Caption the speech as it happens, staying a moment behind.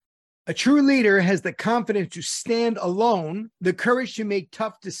A true leader has the confidence to stand alone, the courage to make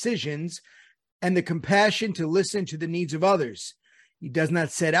tough decisions, and the compassion to listen to the needs of others. He does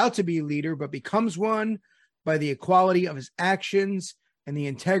not set out to be a leader, but becomes one by the equality of his actions and the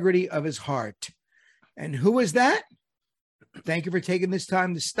integrity of his heart. And who is that? Thank you for taking this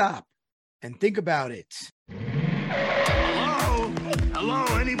time to stop and think about it. Hello? Hello?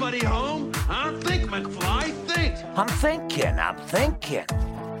 Anybody home? Huh? Think, McFly, think. I'm thinking.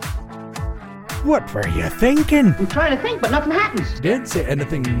 What were you thinking? I'm trying to think, but nothing happens. Don't say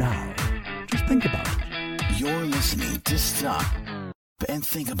anything now. Just think about it. You're listening to Stop and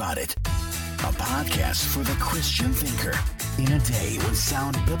Think About It, a podcast for the Christian thinker. In a day when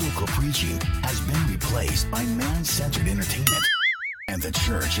sound biblical preaching has been replaced by man-centered entertainment, and the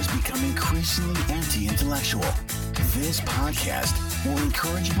church has become increasingly anti-intellectual, this podcast will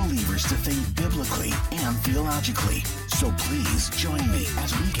encourage believers to think biblically and theologically. So please join me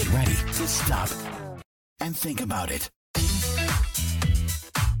as we get ready to stop and think about it.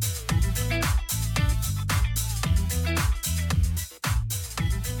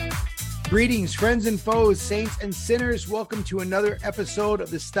 Greetings, friends and foes, saints and sinners. Welcome to another episode of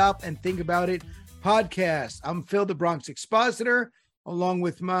the Stop and Think About It podcast. I'm Phil, the Bronx Expositor, along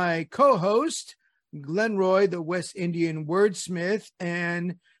with my co-host, Glenn Roy, the West Indian wordsmith,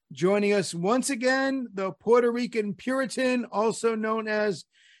 and joining us once again, the Puerto Rican Puritan, also known as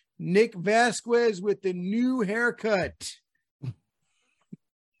Nick Vasquez with the new haircut.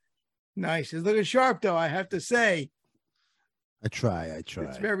 Nice. It's looking sharp, though, I have to say. I try.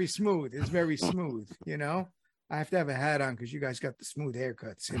 It's very smooth. You know, I have to have a hat on because you guys got the smooth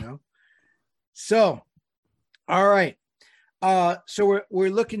haircuts, you know. So, all right. So we're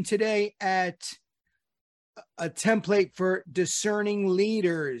looking today at a template for discerning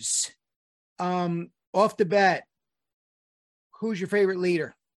leaders. Off the bat, who's your favorite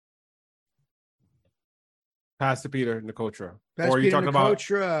leader? Pastor Peter Nicotra. Pastor Or are you Peter talking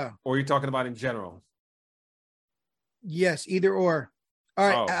Nicotra. or are you talking about in general? Yes, either or. All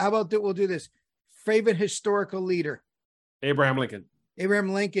right. How about that? We'll do this. Favorite historical leader? Abraham Lincoln.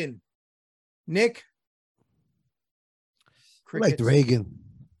 Abraham Lincoln. Nick? I liked Reagan.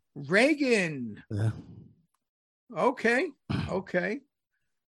 Reagan. Yeah. Okay.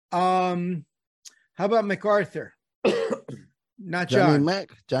 How about MacArthur? Not John.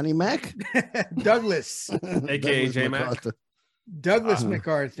 Johnny Mac? Douglas. AKA J Mac. Douglas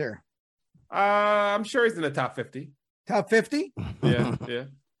MacArthur. I'm sure he's in the top 50. Top 50? Yeah.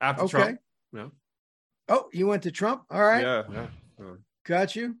 After Trump. Yeah. Oh, you went to Trump? All right. Yeah.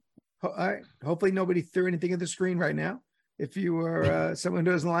 Got you. All right. Hopefully nobody threw anything at the screen right now. If you were someone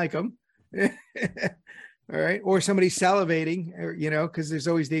who doesn't like him. All right. Or somebody salivating, or, you know, because there's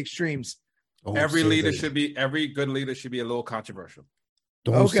always the extremes. Every good leader should be a little controversial.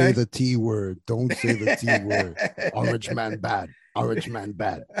 Don't say the T word. Don't say the T word. Orange man bad.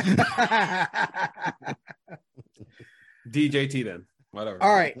 DJT then. Whatever.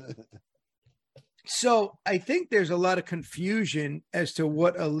 All right. So I think there's a lot of confusion as to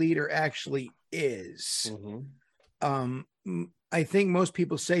what a leader actually is. Mm-hmm. I think most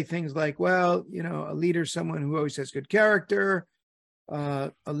people say things like, well, you know, a leader is someone who always has good character.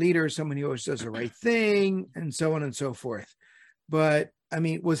 A leader is someone who always does the right thing, and so on and so forth. But I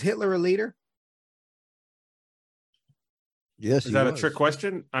mean, was Hitler a leader? Yes. Is that a trick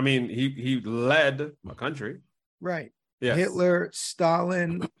question? I mean, he led a country. Right. Yes. Hitler,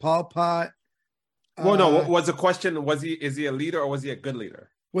 Stalin, Pol Pot. Well, no, what was the question? Is he a leader or was he a good leader?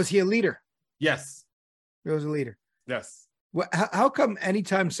 Was he a leader? Yes. He was a leader. Yes. Well, how come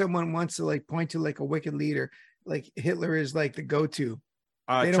anytime someone wants to like point to like a wicked leader, like Hitler is like the go-to?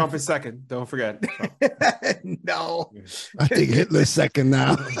 Trump is second. Don't forget. No. I think Hitler's second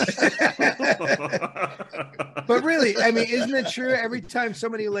now. But really, I mean, isn't it true? Every time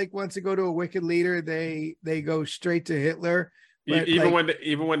somebody like wants to go to a wicked leader, they go straight to Hitler. But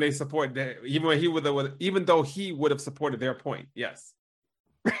even when they support, even though he would have supported their point. Yes.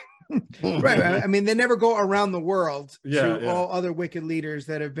 Right. I mean, they never go around the world to all other wicked leaders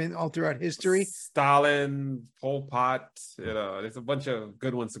that have been all throughout history. Stalin, Pol Pot, you know, there's a bunch of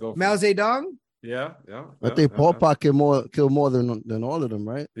good ones to go for. Mao Zedong? Yeah. I think Pol Pot killed more than all of them,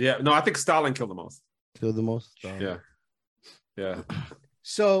 right? Yeah. No, I think Stalin killed the most. Stalin. Yeah.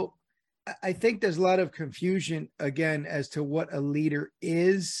 So I think there's a lot of confusion again as to what a leader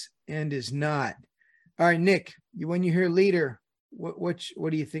is and is not. All right, Nick, when you hear leader, what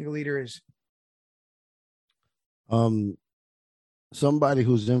do you think a leader is? Somebody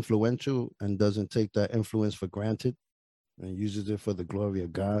who's influential and doesn't take that influence for granted and uses it for the glory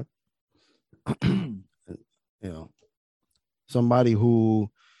of God. You know, somebody who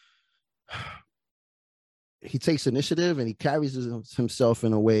he takes initiative and he carries himself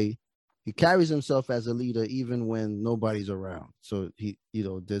in a way. He carries himself as a leader even when nobody's around. So he,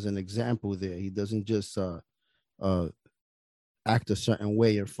 there's an example there. He doesn't just act a certain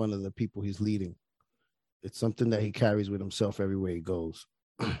way in front of the people he's leading. It's something that he carries with himself everywhere he goes.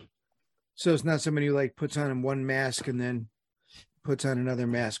 So it's not somebody who like puts on one mask and then puts on another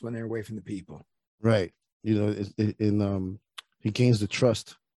mask when they're away from the people. Right. He gains the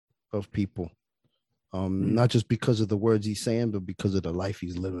trust of people. Not just because of the words he's saying, but because of the life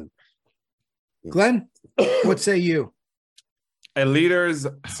he's living. Glenn, what say you? A leader is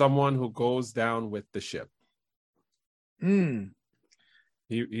someone who goes down with the ship.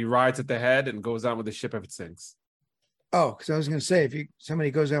 He rides at the head and goes down with the ship if it sinks. Oh, because I was going to say, if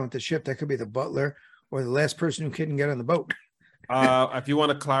somebody goes down with the ship, that could be the butler or the last person who couldn't get on the boat. If you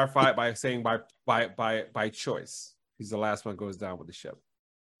want to clarify it by saying by choice, he's the last one who goes down with the ship.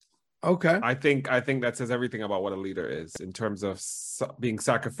 Okay. I think that says everything about what a leader is in terms of being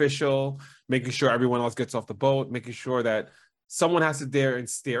sacrificial, making sure everyone else gets off the boat, making sure that someone has to dare and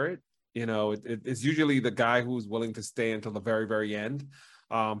steer it. It's usually the guy who's willing to stay until the very, very end.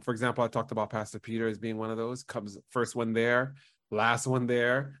 For example, I talked about Pastor Peter as being one of those, comes first one there, last one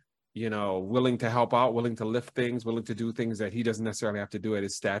there, willing to help out, willing to lift things, willing to do things that he doesn't necessarily have to do at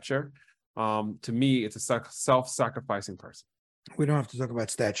his stature. To me, it's a self-sacrificing person. We don't have to talk about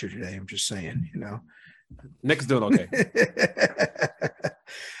stature today. I'm just saying, Nick's doing okay.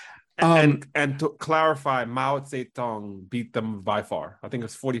 And to clarify, Mao Zedong beat them by far. I think it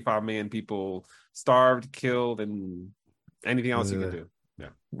was 45 million people starved, killed, and anything else you can do. Yeah.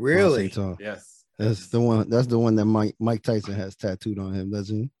 Really? Yes. That's the one. That's the one that Mike Tyson has tattooed on him,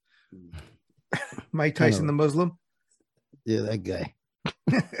 doesn't he? Mike Tyson, the Muslim. Yeah, that guy.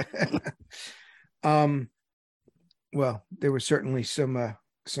 Well, there were certainly some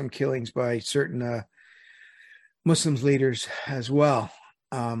killings by certain Muslims leaders as well.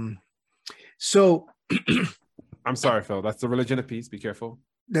 So I'm sorry, Phil. That's the religion of peace. Be careful.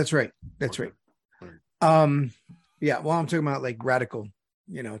 That's right. That's right. Yeah. Well, I'm talking about like radical,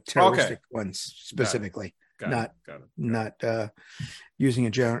 terroristic ones specifically, Got not using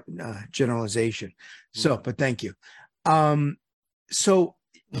a generalization. So, but thank you. So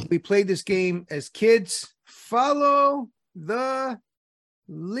we played this game as kids. Follow the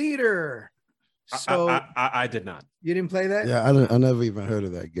leader. So I did not. You didn't play that? Yeah, I never even heard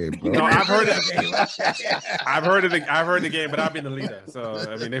of that game, bro. No, I've heard it. I've heard the game, but I've been the leader. So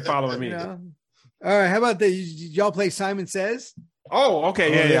I mean, they following me. All right. How about that? Y'all play Simon Says? Oh,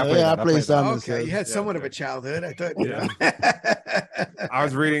 okay. Yeah, I played Simon Says. Okay, you had somewhat of a childhood. I thought. Yeah. I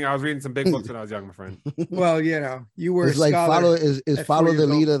was reading some big books when I was young, my friend. Well, you were. It's like follow the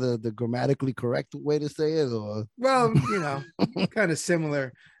leader the grammatically correct way to say it, or well, kind of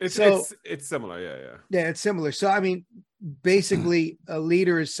similar. It's similar, yeah. Yeah, it's similar. So I mean, basically, a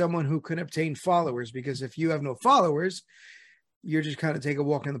leader is someone who can obtain followers, because if you have no followers, you're just kind of take a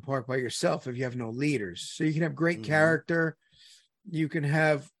walk in the park by yourself if you have no leaders. So you can have great character, you can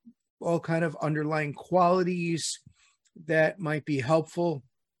have all kind of underlying qualities that might be helpful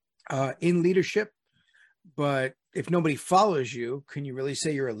in leadership, but if nobody follows you, can you really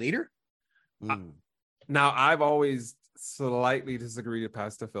say you're a leader? Now, I've always slightly disagreed with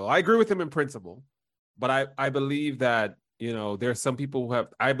Pastor Phil. I agree with him in principle, but I believe that there are some people who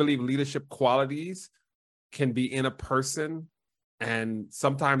I believe leadership qualities can be in a person, and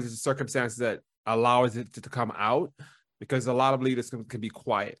sometimes it's circumstances that allows it to come out, because a lot of leaders can be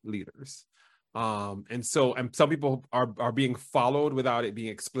quiet leaders. And some people are being followed without it being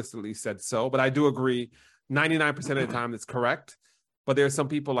explicitly said so. But I do agree 99% of the time it's correct. But there are some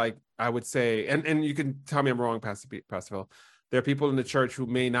people, like I would say, and you can tell me I'm wrong, Pastor Phil. There are people in the church who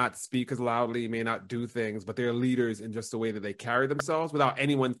may not speak as loudly, may not do things, but they're leaders in just the way that they carry themselves without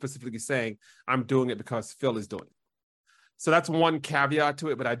anyone specifically saying, I'm doing it because Phil is doing it. So that's one caveat to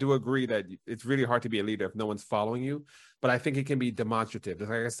it, but I do agree that it's really hard to be a leader if no one's following you. But I think it can be demonstrative.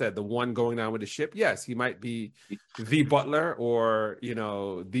 Like I said, the one going down with the ship, yes, he might be the butler or,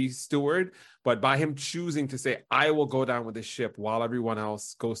 the steward, but by him choosing to say, I will go down with the ship while everyone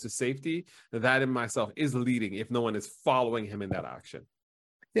else goes to safety, that in myself is leading if no one is following him in that action.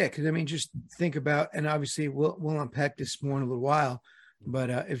 Yeah, because I mean, just think about, and obviously we'll unpack this more in a little while,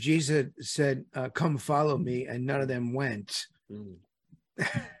 but if Jesus said, come follow me, and none of them went,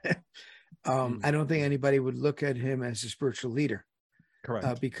 I don't think anybody would look at him as a spiritual leader.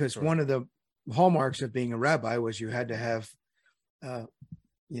 Correct. Because one of the hallmarks of being a rabbi was you had to have,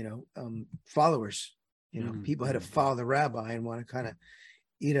 followers. People had to follow the rabbi and want to kind of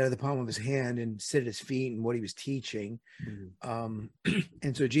eat out of the palm of his hand and sit at his feet and what he was teaching. And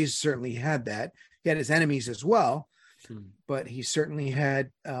so Jesus certainly had that. He had his enemies as well, but he certainly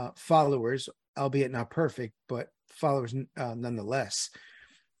had followers, albeit not perfect, but followers nonetheless.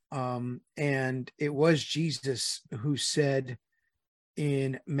 And it was Jesus who said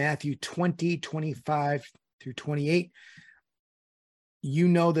in Matthew 20:25-28, you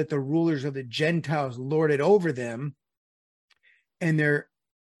know that the rulers of the Gentiles lord it over them, and their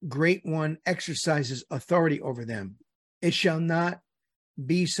great one exercises authority over them. It shall not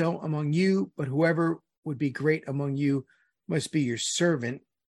be so among you, but whoever would be great among you must be your servant.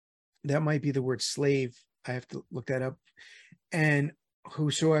 That might be the word slave. I have to look that up. And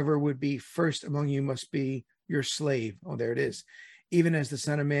whosoever would be first among you must be your slave. Oh, there it is. Even as the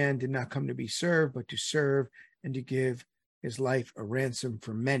Son of Man did not come to be served, but to serve and to give his life a ransom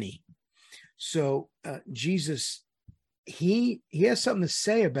for many. So Jesus, he has something to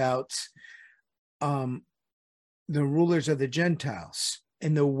say about the rulers of the Gentiles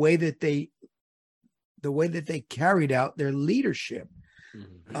and the way that they carried out their leadership.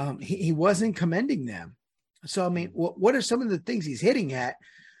 He wasn't commending them. So I mean, what are some of the things he's hitting at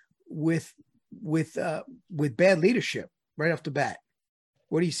with bad leadership right off the bat?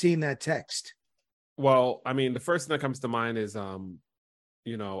 What do you see in that text? Well, I mean, the first thing that comes to mind is,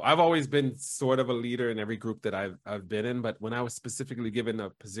 I've always been sort of a leader in every group that I've been in, but when I was specifically given a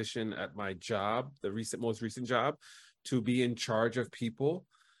position at my job, the most recent job, to be in charge of people,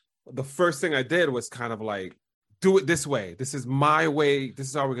 the first thing I did was kind of like, do it this way. This is my way. This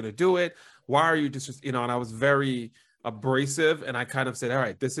is how we're going to do it. Why are you just, and I was very abrasive, and I kind of said, all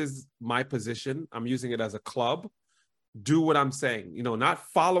right, this is my position. I'm using it as a club. Do what I'm saying, not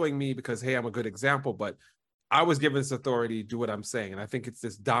following me because, hey, I'm a good example, but I was given this authority, do what I'm saying. And I think it's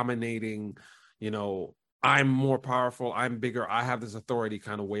this dominating, I'm more powerful, I'm bigger, I have this authority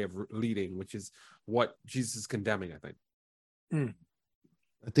kind of way of leading, which is what Jesus is condemning, I think.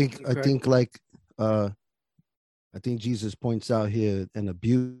 I think Jesus points out here an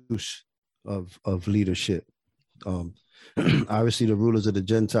abuse of leadership. Obviously, the rulers of the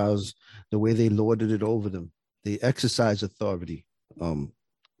Gentiles, the way they lorded it over them, they exercise authority. And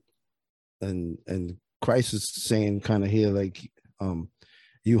Christ is saying kind of here, like,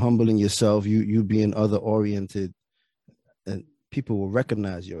 you humbling yourself, you being other oriented, and people will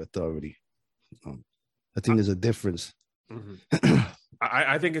recognize your authority. I think there's a difference.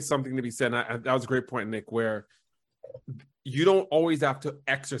 I think it's something to be said. That was a great point, Nick, where you don't always have to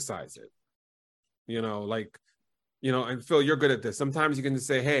exercise it. And Phil, you're good at this. Sometimes you can just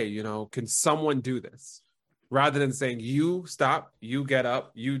say, hey, can someone do this? Rather than saying, you stop, you get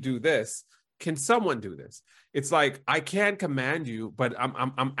up, you do this. Can someone do this? It's like, I can command you, but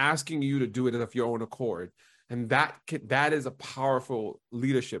I'm asking you to do it of your own accord. And that is a powerful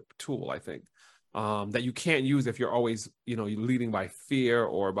leadership tool, I think, that you can't use if you're always, you're leading by fear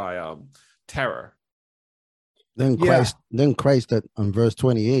or by terror. Then Christ that on verse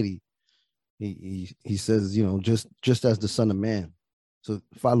 28, he says, just as the Son of Man. So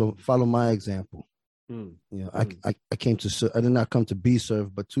follow my example. I came to serve. I did not come to be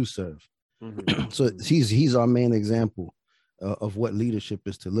served, but to serve. So he's our main example of what leadership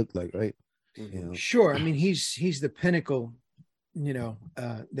is to look like, right? Sure. I mean, he's the pinnacle,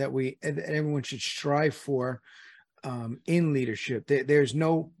 that everyone should strive for in leadership. There's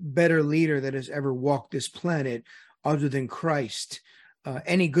no better leader that has ever walked this planet other than Christ.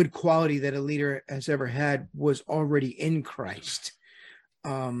 Any good quality that a leader has ever had was already in Christ.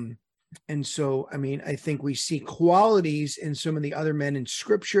 And so, I mean, I think we see qualities in some of the other men in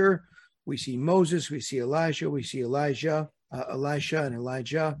Scripture. We see Moses, we see Elijah, Elisha and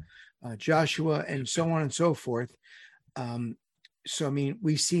Elijah, Joshua, and so on and so forth. So, I mean,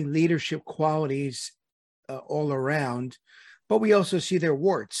 we see leadership qualities all around, but we also see their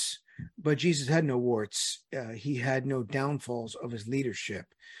warts. But Jesus had no warts. He had no downfalls of his leadership.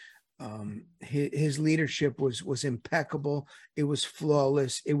 His leadership was impeccable. It was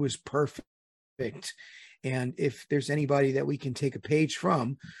flawless. It was perfect. And if there's anybody that we can take a page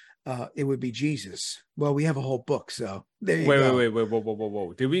from, it would be Jesus. Well, we have a whole book, so there you go. Wait,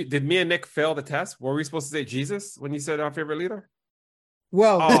 whoa. Did me and Nick fail the test? Were we supposed to say Jesus when you said our favorite leader?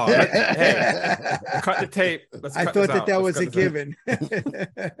 Well, hey, cut the tape. I thought that was a given.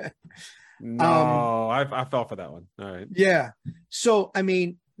 No, I fell for that one. All right. Yeah. So, I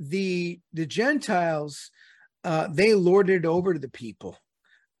mean, the Gentiles, they lorded it over to the people.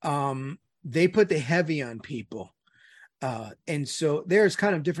 They put the heavy on people. And so there's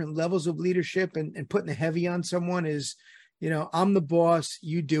kind of different levels of leadership, and putting the heavy on someone is, I'm the boss,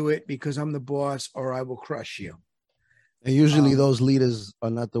 you do it because I'm the boss, or I will crush you. And usually those leaders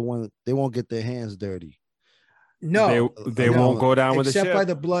are not the one, they won't get their hands dirty. No, they won't go down with the ship. Except by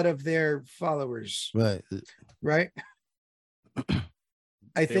the blood of their followers. Right. Right.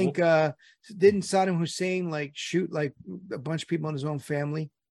 I think didn't Saddam Hussein like shoot like a bunch of people in his own family?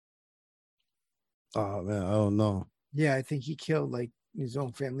 Oh man, I don't know. Yeah, I think he killed like his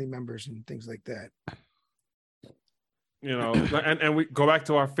own family members and things like that. You know, and we go back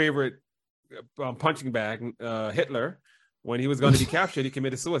to our favorite punching bag, Hitler. When he was going to be captured, he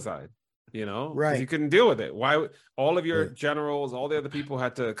committed suicide. You know, right? He couldn't deal with it. Why? All of your generals, all the other people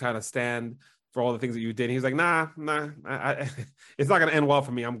had to kind of stand for all the things that you did. And he was like, nah, it's not going to end well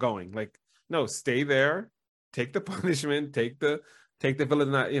for me. I'm going. Like, no, stay there, take the punishment, take the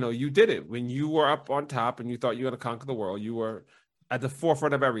villain. You know, you did it when you were up on top and you thought you were going to conquer the world. You were at the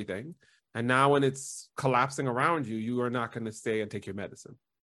forefront of everything. And now when it's collapsing around you, you are not going to stay and take your medicine.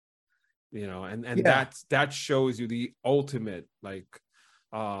 You know, and that shows you the ultimate like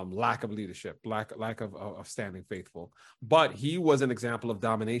lack of leadership, lack of standing faithful. But he was an example of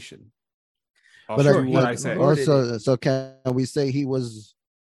domination. So can we say he was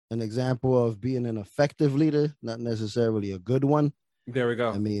an example of being an effective leader, not necessarily a good one? There we go.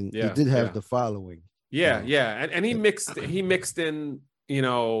 I mean, he did have the following. Yeah. And he mixed in, you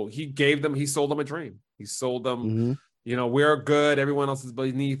know, he sold them a dream. He sold them, you know, we're good, everyone else is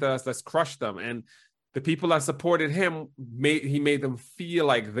beneath us, let's crush them. And the people that supported him, he made them feel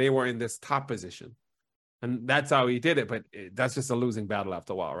like they were in this top position. And that's how he did it. But that's just a losing battle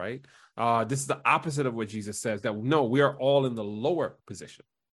after a while, right? This is the opposite of what Jesus says, that no, we are all in the lower position.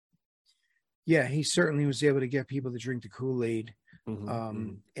 Yeah, he certainly was able to get people to drink the Kool-Aid.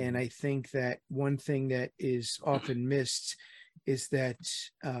 And I think that one thing that is often missed is that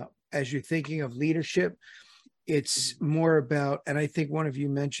as you're thinking of leadership, it's more about, and I think one of you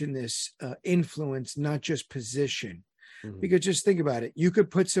mentioned this, influence, not just position. Because just think about it. You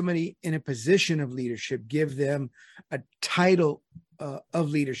could put somebody in a position of leadership, give them a title of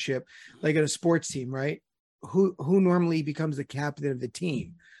leadership, like at a sports team, right? Who normally becomes the captain of the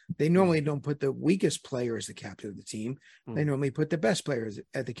team? They normally don't put the weakest player as the captain of the team. They normally put the best players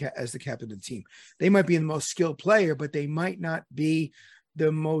as the captain of the team. They might be the most skilled player, but they might not be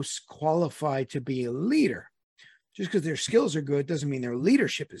the most qualified to be a leader. Just because their skills are good doesn't mean their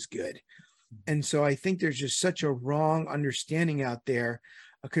leadership is good. And so I think there's just such a wrong understanding out there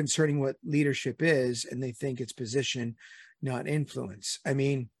concerning what leadership is, and they think it's position, not influence. I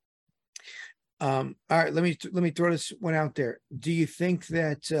mean, all right, let me throw this one out there. Do you think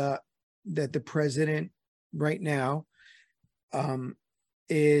that that the president right now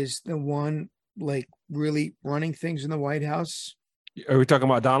is the one like really running things in the White House? Are we talking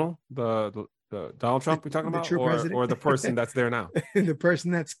about Donald, the Donald Trump we're talking about, or the person that's there now? The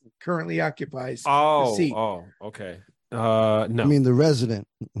person that's currently occupies the seat. Oh, okay. No. I mean the resident.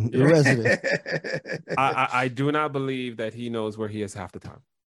 The resident. I do not believe that he knows where he is half the time.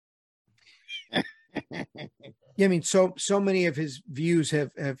 Yeah, I mean, so many of his views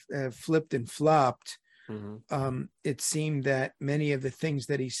have flipped and flopped. It seemed that many of the things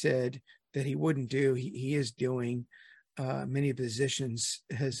that he said that he wouldn't do, he is doing. Many positions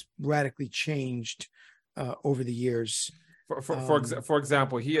has radically changed over the years. For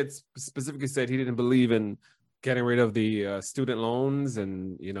example, he had specifically said he didn't believe in getting rid of the student loans,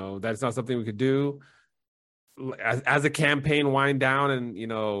 and you know that's not something we could do. As the campaign wind down, and you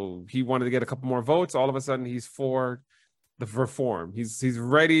know he wanted to get a couple more votes, all of a sudden he's for the reform. He's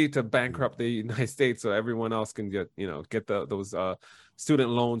ready to bankrupt the United States so everyone else can get those student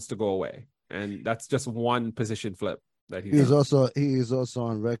loans to go away, and that's just one position flip. He is also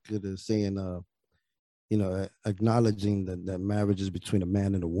on record as saying, acknowledging that marriage is between a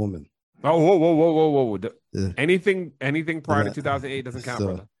man and a woman. Oh, whoa! Anything prior to 2008 doesn't count,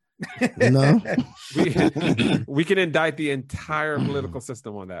 brother. No, we can indict the entire political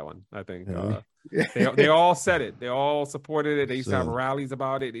system on that one. I think they all said it. They all supported it. They used to have rallies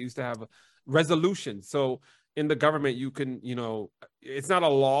about it. They used to have resolutions. So in the government, you can, it's not a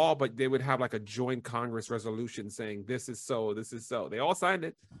law, but they would have like a joint Congress resolution saying this is so. They all signed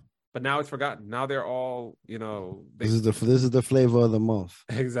it, but now it's forgotten. Now they're all, this is the flavor of the month.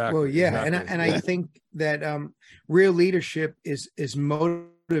 Exactly. Well, yeah, exactly. And I think that real leadership is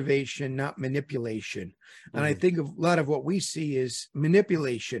motivation, not manipulation. And I think a lot of what we see is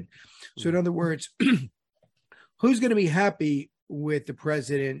manipulation. So in other words, who's going to be happy with the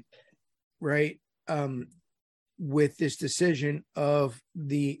president, right? With this decision of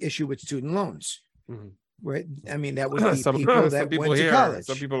the issue with student loans, right? I mean, that would be people that went to college.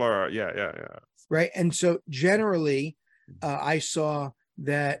 Some people are, yeah. Right. And so generally, I saw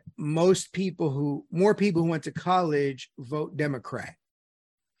that more people who went to college vote Democrat.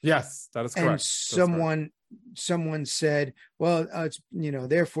 Yes, that is correct. And someone said, well, it's,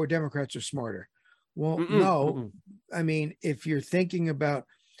 therefore Democrats are smarter. Well, no. I mean, if you're thinking about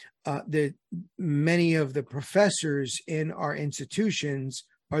many of the professors in our institutions,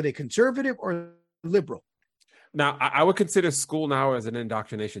 are they conservative or liberal? Now, I would consider school now as an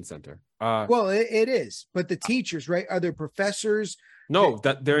indoctrination center. Well, it is, but the teachers, right? Are there professors? No,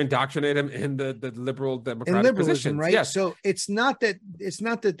 that they're indoctrinating in the liberal democratic positions, right? Yes. So it's not that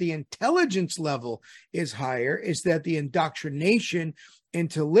the intelligence level is higher; it's that the indoctrination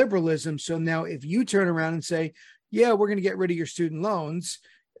into liberalism. So now, if you turn around and say, "Yeah, we're going to get rid of your student loans,"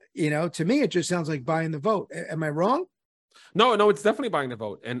 to me, it just sounds like buying the vote. Am I wrong? No, it's definitely buying the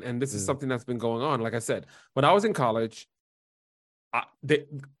vote, and this is something that's been going on. Like I said, when I was in college,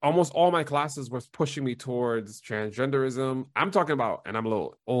 almost all my classes was pushing me towards transgenderism. I'm talking about, and I'm a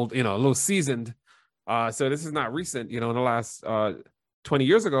little old, a little seasoned. So this is not recent. In the last 20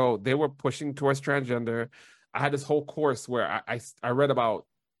 years ago, they were pushing towards transgender. I had this whole course where I read about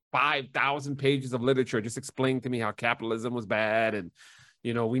 5,000 pages of literature just explaining to me how capitalism was bad, and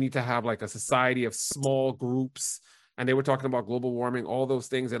we need to have like a society of small groups. And they were talking about global warming, all those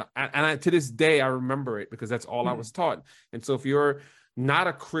things. And to this day, I remember it because that's all I was taught. And so if you're not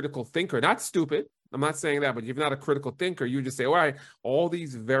a critical thinker, not stupid, I'm not saying that, but if you're not a critical thinker, you just say, all right, all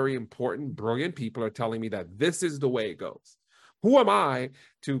these very important, brilliant people are telling me that this is the way it goes. Who am I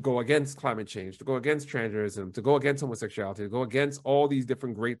to go against climate change, to go against transgenderism, to go against homosexuality, to go against all these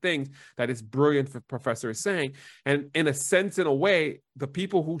different great things that this brilliant professor is saying? And in a sense, in a way, the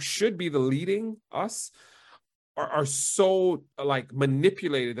people who should be the leading us are so like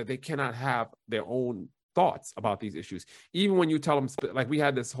manipulated that they cannot have their own thoughts about these issues. Even when you tell them, like we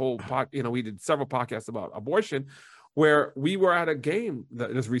had this whole we did several podcasts about abortion, where we were at a game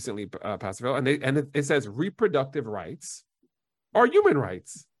just recently, Pastor Phil, and it says reproductive rights are human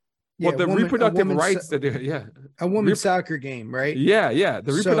rights. Well, the reproductive rights that a women's soccer game, right? Yeah.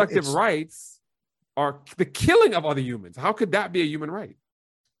 The reproductive rights are the killing of other humans. How could that be a human right?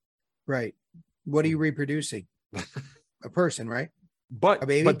 Right. What are you reproducing? A person, right? But a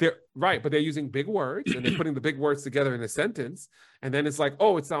baby? But they're using big words and they're putting the big words together in a sentence, and then it's like,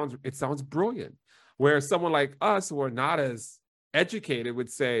 oh, it sounds brilliant. Where someone like us who are not as educated would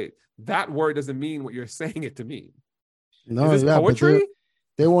say that word doesn't mean what you're saying it to mean. No, is this poetry?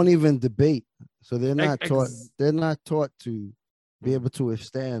 They won't even debate, so they're not taught. They're not taught to be able to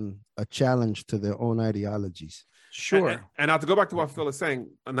withstand a challenge to their own ideologies. Sure. And now to go back to what Phil is saying,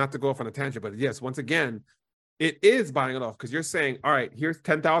 not to go off on a tangent, but yes, once again, it is buying it off because you're saying, all right, here's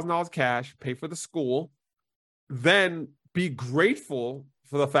 $10,000 cash, pay for the school, then be grateful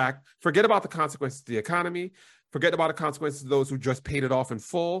for the fact, forget about the consequences of the economy, forget about the consequences of those who just paid it off in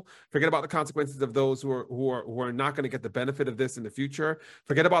full, forget about the consequences of those who are not going to get the benefit of this in the future,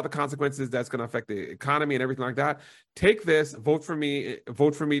 forget about the consequences that's going to affect the economy and everything like that. Take this, vote for me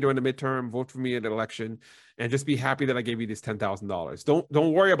during the midterm, vote for me in the election, and just be happy that I gave you this $10,000.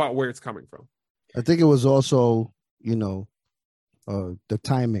 Don't worry about where it's coming from. I think it was also, the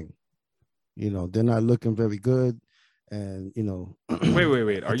timing. They're not looking very good, and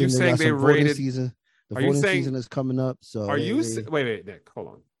Wait. Are you saying they rated? The voting season is coming up. So are you? Wait, Nick, hold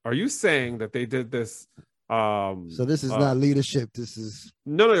on. Are you saying that they did this? So this is not leadership. This is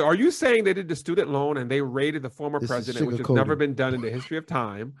no. Are you saying they did the student loan and they raided the former president, which has never been done in the history of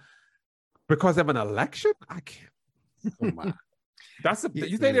time, because of an election? I can't. Oh my.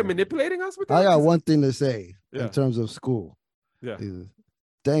 You think they're manipulating us with that? I got one thing to say in terms of school. Yeah.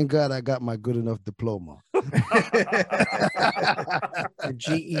 Thank God I got my good enough diploma.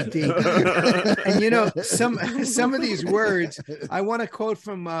 GED. And some of these words, I want to quote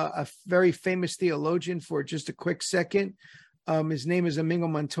from a very famous theologian for just a quick second. His name is Domingo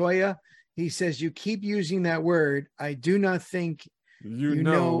Montoya. He says, you keep using that word. I do not think you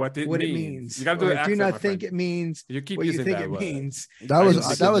know what it means. You got to do I do not think it means you keep what using you think that it word. means. That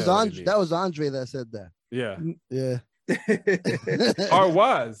was Andre that said that. Yeah. Or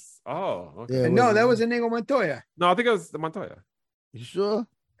was. Oh, okay. Yeah, no, that was Inigo Montoya. No, I think it was the Montoya. You sure?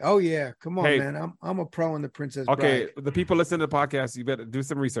 Oh yeah, come on, man. I'm a pro in the Princess Okay, Bride. the people listening to the podcast, you better do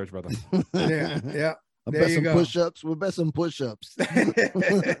some research, brother. Yeah. I bet some push-ups. We'll bet some push-ups.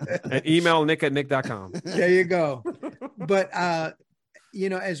 And email nick@nick.com. There you go. But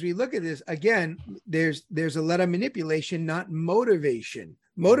as we look at this again, there's a lot of manipulation, not motivation.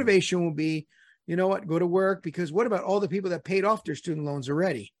 Motivation will be, go to work, because what about all the people that paid off their student loans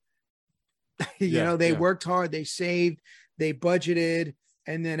already? They worked hard, they saved, they budgeted,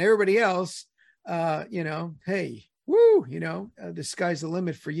 and then everybody else, hey, woo, you know, the sky's the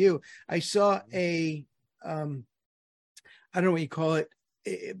limit for you. I saw a, I don't know what you call it,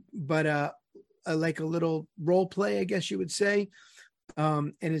 but like a little role play, I guess you would say.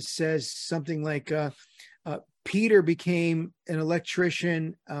 And it says something like, Peter became an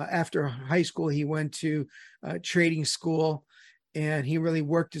electrician after high school. He went to trading school, and he really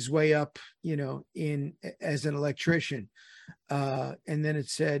worked his way up, you know, as an electrician. And then it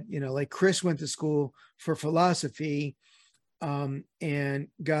said, you know, like Chris went to school for philosophy, and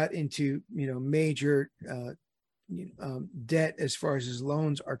got into, you know, major debt as far as his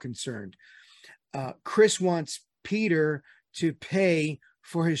loans are concerned. Chris wants Peter to pay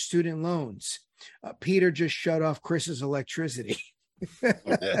for his student loans. Peter just shut off Chris's electricity. You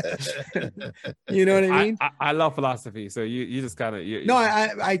know what I mean? I love philosophy, so you just kind of no,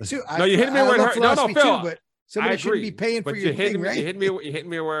 I too. No, you hit me where it hurts. No, Phil, too, but somebody shouldn't be paying for your thing, right? You hit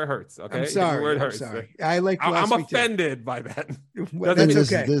me where it hurts. Okay, I'm sorry. Where it I'm hurts. sorry. I like philosophy. I'm offended by that. Well,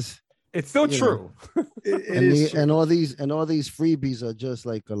 that's okay. It's still true. It is true. And all these freebies are just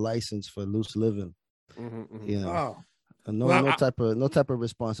like a license for loose living. You know. No type of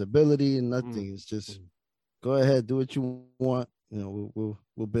responsibility and nothing. It's just go ahead, do what you want. You know,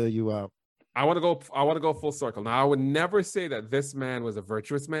 we'll bail you out. I want to go full circle. Now, I would never say that this man was a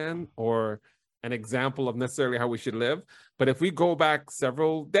virtuous man or an example of necessarily how we should live. But if we go back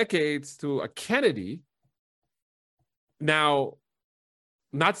several decades to a Kennedy, now,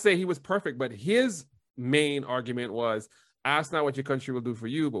 not to say he was perfect, but his main argument was, ask not what your country will do for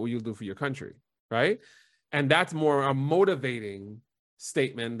you, but what you'll do for your country, right? And that's more a motivating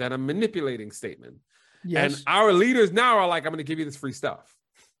statement than a manipulating statement. Yes. And our leaders now are like, I'm going to give you this free stuff.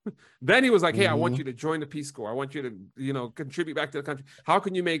 Then he was like, hey, I want you to join the Peace Corps. I want you to, you know, contribute back to the country. How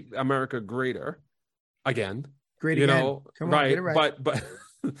can you make America greater again? Great you again. know, Come on, right? get it right.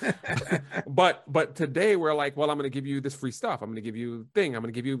 But today we're like, well, I'm going to give you this free stuff. I'm going to give you thing. I'm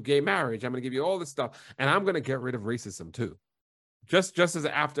going to give you gay marriage. I'm going to give you all this stuff, and I'm going to get rid of racism too, just as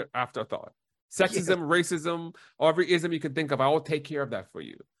an afterthought. Sexism, racism, every ism you can think of, I will take care of that for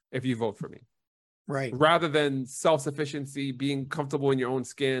you if you vote for me. Right. Rather than self-sufficiency, being comfortable in your own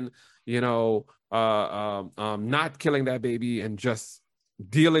skin, you know, not killing that baby and just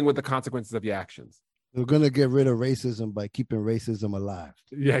dealing with the consequences of your actions. We're going to get rid of racism by keeping racism alive.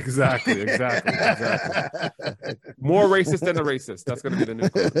 Yeah, exactly. More racist than a racist. That's going to be the new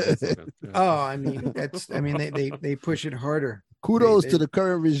slogan. Yeah. Oh, I mean, they push it harder. Kudos to the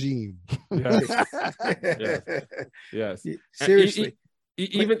current regime. Yes. Seriously.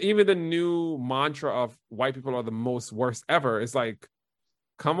 Even the new mantra of white people are the most worst ever is like,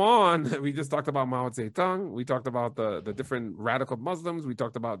 come on. We just talked about Mao Zedong. We talked about the different radical Muslims. We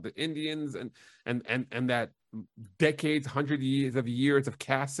talked about the Indians and that decades, 100 years of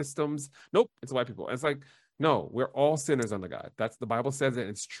caste systems. Nope, it's white people. It's like, no, we're all sinners under God. That's the Bible says it.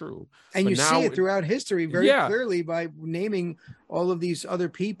 It's true. And you see it throughout history very clearly by naming all of these other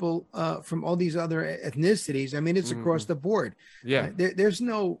people from all these other ethnicities. I mean, it's across the board. Yeah. There's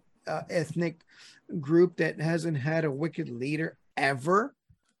no ethnic group that hasn't had a wicked leader ever.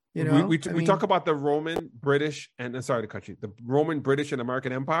 You know, we talk about the Roman, British, and the Roman, British, and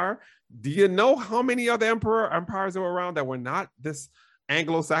American Empire. Do you know how many other empires were around that were not this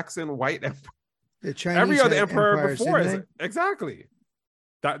Anglo-Saxon white empire? The Chinese every other emperor before it, exactly.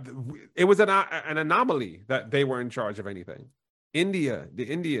 That it was an anomaly that they were in charge of anything. India, the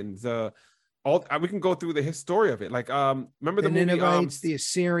Indians, we can go through the history of it. Like, remember the Ninevites, the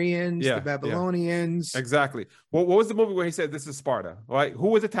Assyrians, the Babylonians. Yeah. Exactly. What was the movie where he said this is Sparta? Right? Who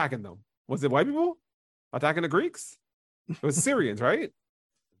was attacking them? Was it white people attacking the Greeks? It was Syrians, right?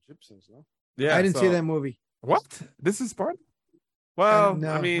 Egyptians, no? Yeah, I didn't see that movie. What? This is Sparta? Well,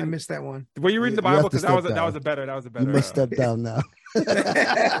 no, I mean, I missed that one. Were you reading the Bible? Because that was a better. You must step down now.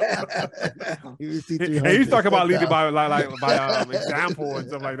 He's talking about leading by example and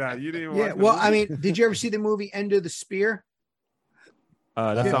stuff like that. You didn't. Yeah. Well, I mean, did you ever see the movie End of the Spear?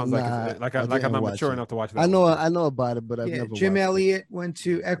 That sounds like I'm not mature enough to watch that. I know about it, but I've never. Jim Elliot went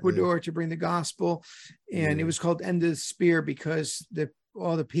to Ecuador to bring the gospel, and it was called End of the Spear because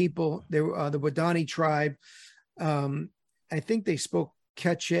all the people, they were the Wadani tribe. I think they spoke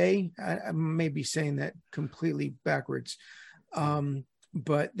Quechua. I may be saying that completely backwards.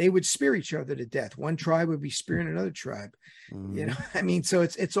 But they would spear each other to death. One tribe would be spearing another tribe. You know, I mean, so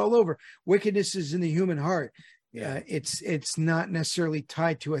it's all over. Wickedness is in the human heart. It's not necessarily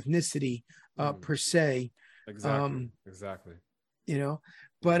tied to ethnicity per se. Exactly. You know,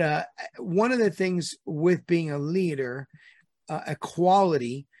 but one of the things with being a leader, a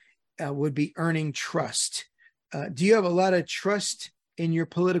quality would be earning trust. Do you have a lot of trust in your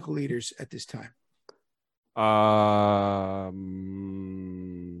political leaders at this time?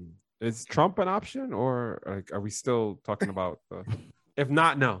 Is Trump an option, or like, are we still talking about? If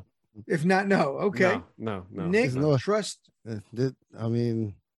not, no. If not, no. Okay. No. Nick, no. trust. I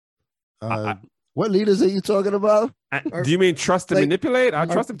mean, what leaders are you talking about? Do you mean trust to manipulate? I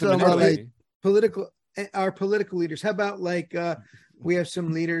trust him to manipulate. Our political leaders. How about like we have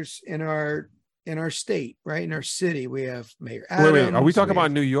some leaders in our state, right? In our city, we have Mayor Adams. Wait. Are we talking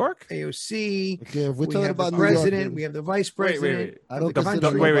about New York? AOC. Okay, if we're talking about the New president, York, we have the vice president. I don't the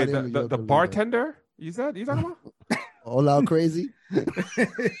consider country. Wait. The bartender? You talking about? All out crazy.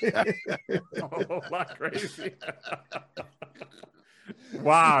 All out crazy.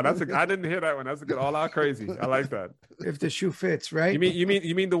 Wow, I didn't hear that one. That's a good all out crazy. I like that. If the shoe fits, right? You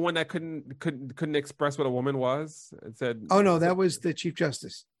mean the one that couldn't express what a woman was and said? Oh no, that was the Chief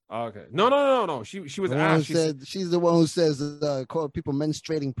Justice. Okay. No. She was asked. She's the one who says call people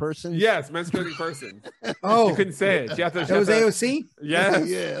menstruating persons. Yes, menstruating person. Oh, you couldn't say it. That was AOC. Yes.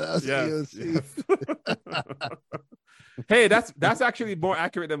 Yeah, that's AOC. Yes. Hey, that's actually more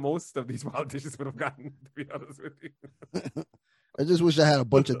accurate than most of these politicians would have gotten, to be honest with you. I just wish I had a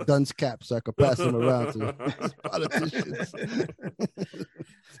bunch of dunce caps so I could pass them around to these politicians.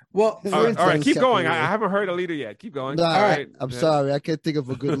 Well, all right, keep going. I haven't heard a leader yet. Keep going. Nah, all right. I'm sorry. I can't think of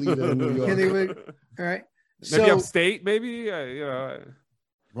a good leader in New York. All right. Maybe upstate, maybe. Ron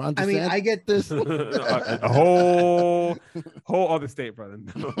DeSantis? I mean, I get this. a whole other state, brother.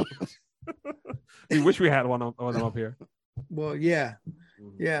 We wish we had one of them up here. Well, yeah.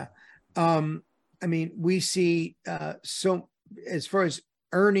 I mean, we see so as far as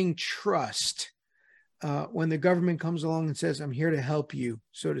earning trust, when the government comes along and says, "I'm here to help you,"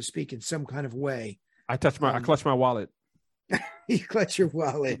 so to speak, in some kind of way. I clutch my wallet. You clutch your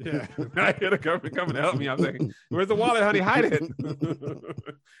wallet. Yeah, I hear the government coming to help me. I'm saying, "Where's the wallet, honey? Hide it."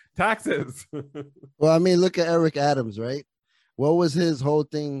 Taxes. Well, I mean, look at Eric Adams, right? What was his whole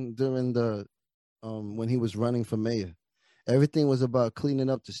thing during the when he was running for mayor? Everything was about cleaning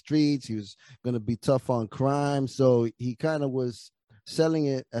up the streets. He was going to be tough on crime. So he kind of was selling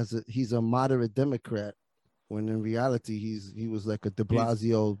it as he's a moderate Democrat, when in reality he was like a de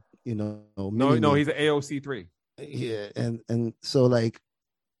Blasio, No, he's an AOC 3. Yeah, and so like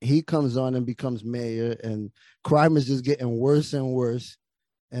he comes on and becomes mayor, and crime is just getting worse and worse.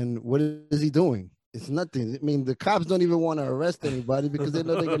 And what is he doing? It's nothing. I mean, the cops don't even want to arrest anybody because they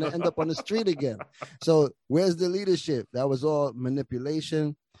know they're going to end up on the street again. So where's the leadership? That was all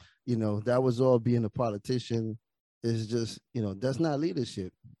manipulation. That was all being a politician. It's just, that's not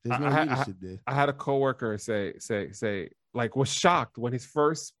leadership. There's no leadership there. I had a coworker say, like, was shocked when his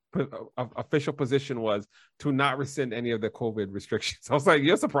first official position was to not rescind any of the COVID restrictions. I was like,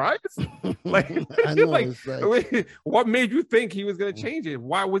 you're surprised? Like, I know, like, what made you think he was going to change it?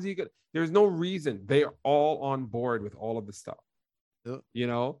 Why was he going to? There's no reason. They are all on board with all of the stuff. Yep.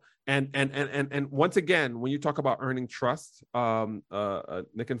 And once again, when you talk about earning trust,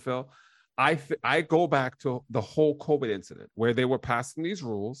 Nick and Phil, I go back to the whole COVID incident where they were passing these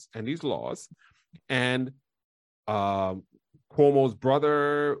rules and these laws, and Cuomo's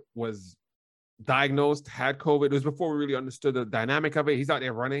brother was diagnosed, had COVID. It was before we really understood the dynamic of it. He's out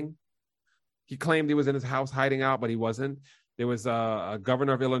there running. He claimed he was in his house hiding out, but he wasn't. There was a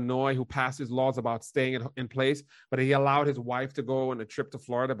governor of Illinois who passed his laws about staying in place, but he allowed his wife to go on a trip to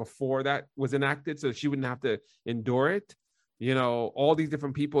Florida before that was enacted so she wouldn't have to endure it. All these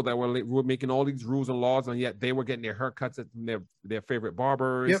different people that were making all these rules and laws, and yet they were getting their haircuts at their favorite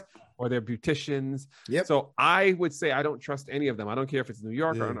barbers or their beauticians. Yep. So I would say I don't trust any of them. I don't care if it's New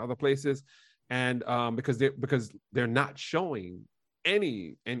York or in other places, and because they're not showing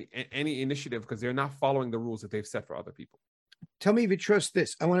any initiative, because they're not following the rules that they've set for other people. Tell me if you trust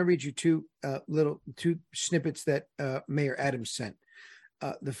this. I want to read you two snippets that Mayor Adams sent.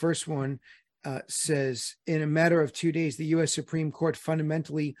 The first one says, in a matter of 2 days, the U.S. Supreme Court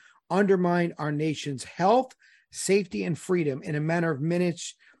fundamentally undermined our nation's health, safety, and freedom. In a matter of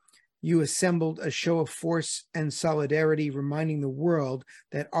minutes, you assembled a show of force and solidarity, reminding the world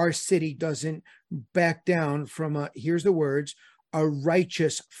that our city doesn't back down from here's the words, a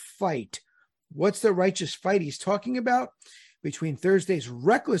righteous fight. What's the righteous fight he's talking about? Between Thursday's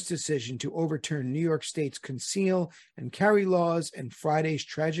reckless decision to overturn New York State's conceal and carry laws and Friday's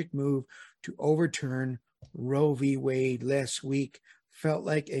tragic move to overturn Roe v. Wade last week, felt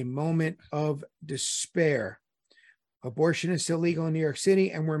like a moment of despair. Abortion is still legal in New York City,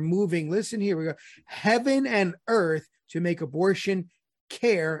 and we're moving, listen here, we go, heaven and earth to make abortion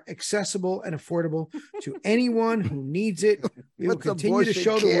care accessible and affordable to anyone who needs it. We will continue to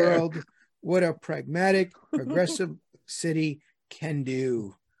show the world what a pragmatic, progressive city can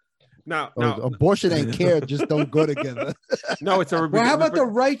do. Now, abortion and care just don't go together. No, it's a. Well, how about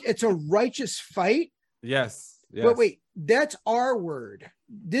it's a righteous fight. Yes. But wait, that's our word.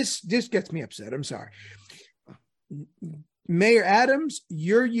 This gets me upset. I'm sorry. Mayor Adams,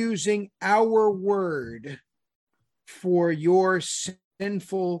 you're using our word for your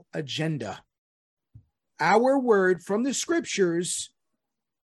sinful agenda. Our word from the scriptures,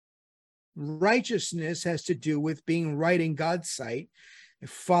 righteousness has to do with being right in God's sight,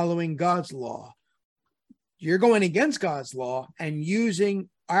 following God's law. You're going against God's law and using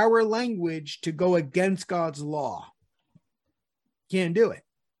our language to go against God's law. Can't do it.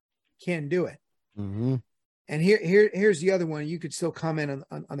 Can't do it. Mm-hmm. And here's the other one. You could still comment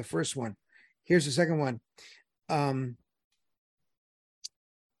on the first one. Here's the second one.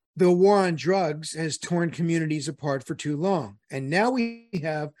 The war on drugs has torn communities apart for too long. And now we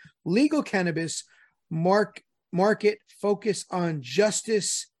have legal cannabis market focus on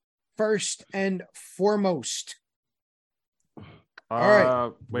justice first and foremost. All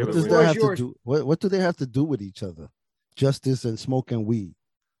right. Wait, what does that have to do? What do they have to do with each other? Justice and smoking weed.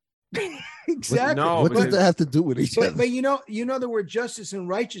 Exactly. What does that have to do with each other? But you know the word justice and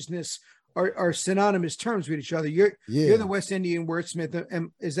righteousness are synonymous terms with each other. You're the West Indian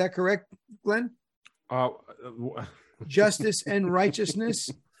wordsmith. Is that correct, Glenn? Justice and righteousness,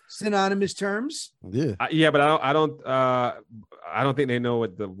 synonymous terms. Yeah, but I don't think they know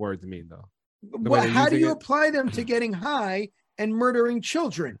what the words mean though. Well, how do you apply them to getting high and murdering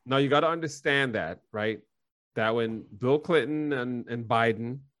children? No, you got to understand that, right? That when Bill Clinton and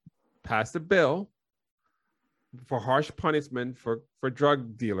Biden passed a bill for harsh punishment for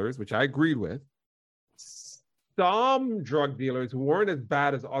drug dealers, which I agreed with, some drug dealers who weren't as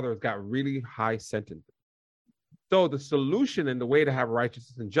bad as others got really high sentences. So the solution and the way to have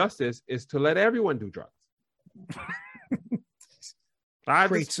righteousness and justice is to let everyone do drugs.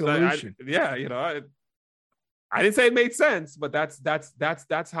 Great solution. I didn't say it made sense, but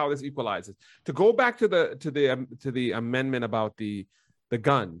that's how this equalizes. To go back to the amendment about the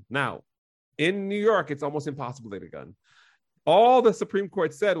gun. Now, in New York, it's almost impossible to get a gun. All the Supreme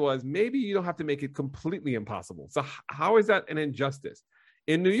Court said was maybe you don't have to make it completely impossible. So how is that an injustice?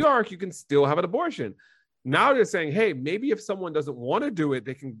 In New York, you can still have an abortion. Now they're saying, hey, maybe if someone doesn't want to do it,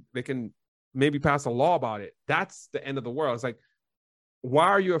 they can maybe pass a law about it. That's the end of the world. It's like, why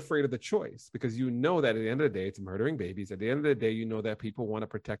are you afraid of the choice? Because you know that at the end of the day, it's murdering babies. At the end of the day, you know that people want to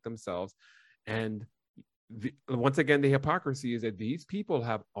protect themselves. And once again, the hypocrisy is that these people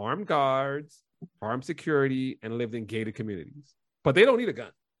have armed guards, armed security, and lived in gated communities, but they don't need a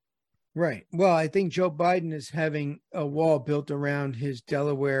gun. Right. Well, I think Joe Biden is having a wall built around his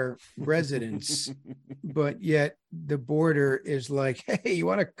Delaware residence, but yet the border is like, hey, you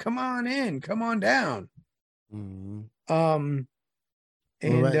want to come on in, come on down. Mm-hmm.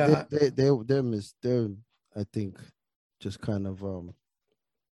 And they're I think just kind of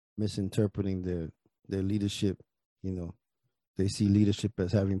misinterpreting their leadership. You know, they see leadership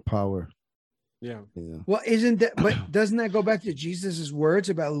as having power. Yeah. Well, but doesn't that go back to Jesus's words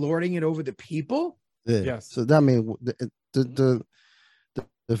about lording it over the people? Yeah. Yes. So that means the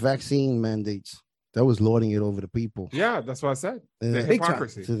vaccine mandates, that was lording it over the people. Yeah, that's what I said. The Big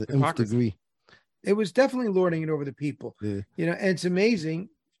hypocrisy. To the nth degree. It was definitely lording it over the people. Yeah. You know, and it's amazing.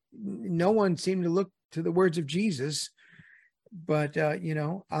 No one seemed to look to the words of Jesus, but I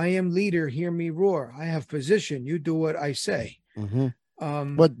am leader, hear me roar. I have position, you do what I say. Mm-hmm.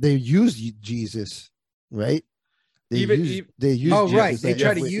 But they use Jesus, right? They use Jesus. Right. They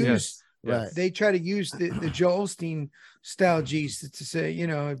try to use right. They try to use the Joel Osteen style Jesus to say,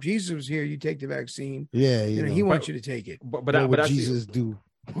 if Jesus was here, you take the vaccine. Yeah, he wants you to take it. But what would Jesus do?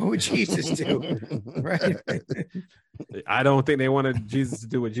 What would Jesus do? Right. I don't think they wanted Jesus to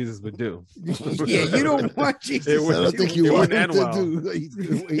do what Jesus would do. Yeah, you don't want Jesus. I don't think you want him to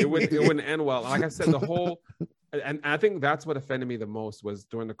do. It wouldn't end well. Like I said, the whole, and I think that's what offended me the most was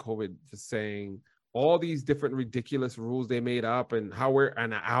during the COVID, just saying all these different ridiculous rules they made up and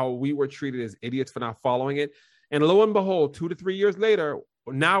how we were treated as idiots for not following it. And lo and behold, 2 to 3 years later,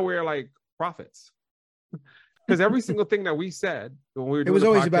 now we're like prophets. Because every single thing that we said when we were doing it was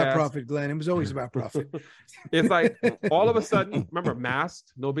always podcast, about profit, Glenn. It was always about profit. It's like all of a sudden, remember,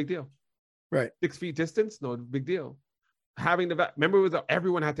 masked, no big deal. Right. 6 feet distance, no big deal. Having remember, it was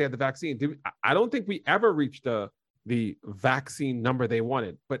everyone had to have the vaccine. I don't think we ever reached the vaccine number they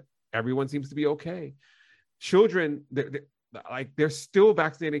wanted, but everyone seems to be okay. Children, they're still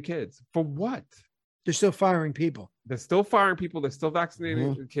vaccinating kids. For what? They're still firing people. They're still firing people. They're still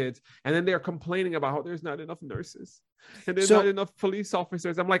vaccinating kids. And then they're complaining about how there's not enough nurses. And there's So- not enough police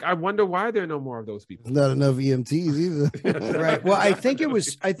officers. I'm like, I wonder why there are no more of those people. Not enough EMTs either. Right. Well, I think it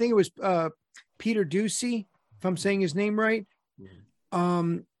was Peter Ducey, if I'm saying his name right.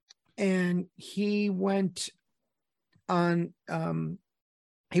 And he went on,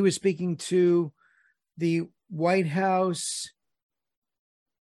 he was speaking to the White House.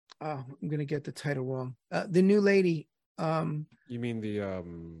 I'm going to get the title wrong. The new lady. You mean the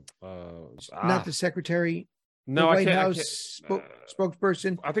Not the secretary. no, the I White can't. House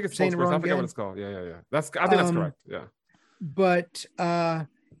spokesperson. I think it's saying it spokesperson. I wrong forget what again. it's called. Yeah. I think that's correct. Yeah. But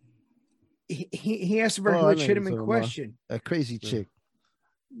he asked a very Oh, I know what legitimate you're talking about. question. A crazy chick.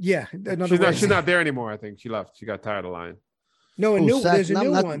 Yeah, another She's not there anymore. I think she left. She got tired of lying. No, there's a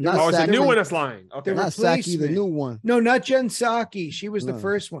new one. not Oh, it's a Saki. new one that's lying. Okay. The Not Saki, the replacement. new one. No, not Jen Psaki. She was the No.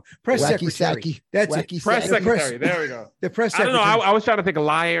 first one. Press Wacky secretary. Saki. That's Wacky it. Press Saki. secretary. There we go. The press I don't secretary. know. I was trying to think of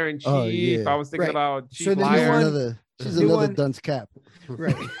liar and chief. Oh, yeah. I was thinking Right. about chief So the new liar. She's New another one- dunce cap.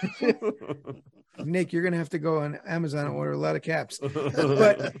 Right. Nick, you're gonna have to go on Amazon and order a lot of caps.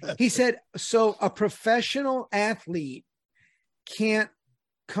 But he said, so a professional athlete can't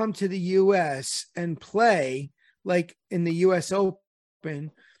come to the US and play like in the US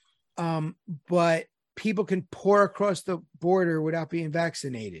Open, but people can pour across the border without being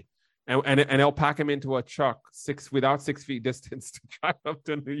vaccinated. and they'll pack him into a truck without 6 feet distance to drive up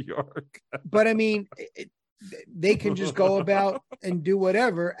to New York. But I mean, they can just go about and do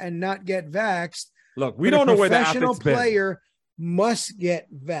whatever and not get vaxxed. Look, we But don't a know where the professional athlete's been. player must get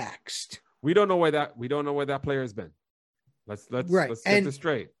vaxxed. We don't know where that player has been. Let's Right. get And- this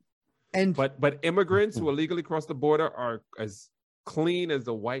straight. And But immigrants who illegally cross the border are as clean as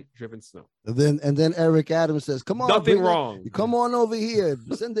the white driven snow. And then Eric Adams says, "Come on, Nothing bring wrong. Come on over here.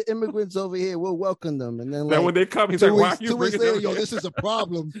 Send the immigrants over here. We'll welcome them." And then, Then when they come, he's like, "Why are you 2 weeks bringing later, them yo, here?" this is a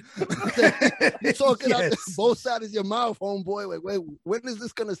problem. You're talking out Yes. both sides of your mouth, homeboy. Wait, when is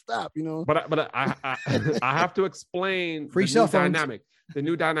this gonna stop? You know? But I I have to explain Free the cell new phones. dynamic. The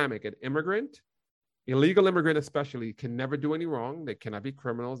new dynamic. An immigrant, illegal immigrant especially, can never do any wrong. They cannot be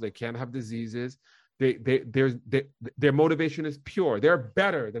criminals. They can't have diseases. Their motivation is pure. They're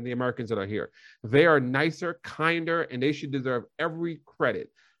better than the Americans that are here. They are nicer, kinder, and they should deserve every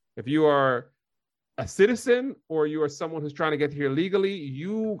credit. If you are a citizen or you are someone who's trying to get here legally,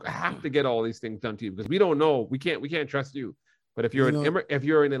 you have to get all these things done to you because we don't know. We can't trust you. But if you're if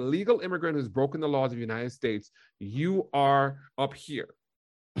you're an illegal immigrant who's broken the laws of the United States, you are up here.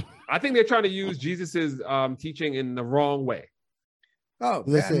 I think they're trying to use Jesus's teaching in the wrong way. oh,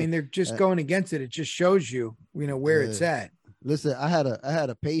 Listen, I mean, they're just going against it. It just shows you, where it's at. Listen, I had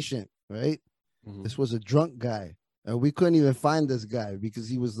a patient, right? Mhm. This was a drunk guy. And we couldn't even find this guy because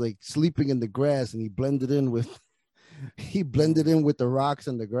he was like sleeping in the grass and he blended in with the rocks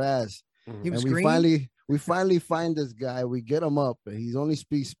and the grass. He was And green. we finally find this guy. We get him up and he's only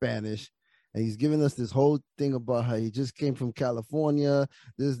speaks Spanish. And he's giving us this whole thing about how he just came from California,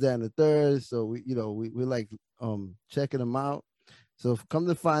 this, that, and the third. So we're like checking him out. So come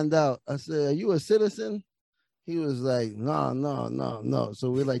to find out, I said, "Are you a citizen?" He was like, no. So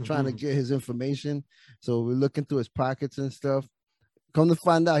we're like trying to get his information. So we're looking through his pockets and stuff. Come to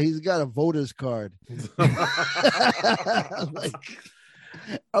find out, he's got a voter's card. I'm like,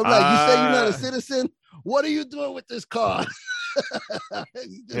 you say you're not a citizen? What are you doing with this card?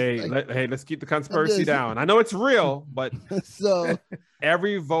 Hey, let's keep the conspiracy down. I know it's real, but so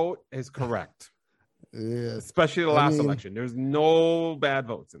every vote is correct, yeah, especially the last election. There's no bad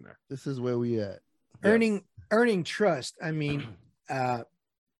votes in there. this is where we at. Earning trust. I mean,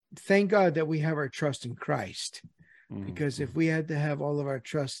 thank God that we have our trust in Christ, because if we had to have all of our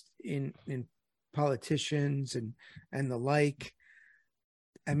trust in politicians and the like,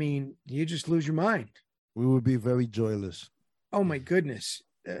 I mean, you just lose your mind. We would be very joyless. Oh my goodness,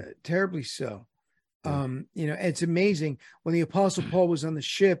 terribly so. It's amazing when the Apostle Paul was on the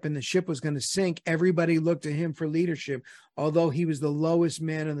ship and the ship was going to sink. Everybody looked to him for leadership, although he was the lowest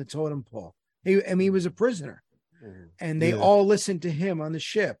man on the totem pole. He was a prisoner, and they all listened to him on the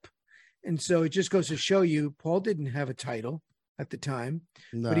ship. And so it just goes to show you, Paul didn't have a title at the time,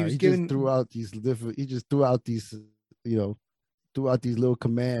 but he was given. Just threw out these different. He just threw out these, threw out these little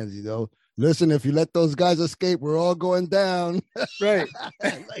commands. Listen, if you let those guys escape, we're all going down. Right.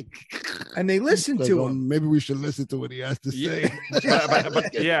 Like, and they listened to him. Maybe we should listen to what he has to say. but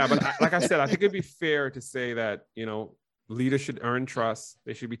like I said, I think it'd be fair to say that leaders should earn trust.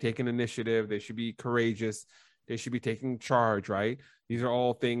 They should be taking initiative. They should be courageous. They should be taking charge. Right? These are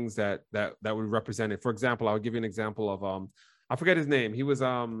all things that would represent it. For example, I'll give you an example of I forget his name. He was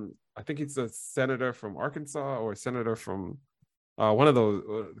I think he's a senator from Arkansas or a senator from one of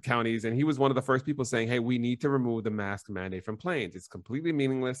those counties, and he was one of the first people saying, hey, we need to remove the mask mandate from planes. It's completely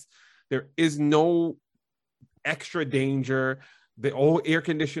meaningless. There is no extra danger. The old air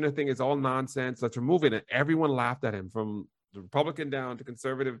conditioner thing is all nonsense. Let's remove it. And everyone laughed at him, from the Republican down to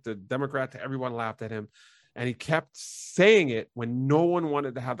conservative to Democrat to everyone laughed at him. And he kept saying it when no one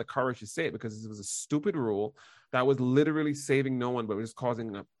wanted to have the courage to say it, because it was a stupid rule that was literally saving no one, but was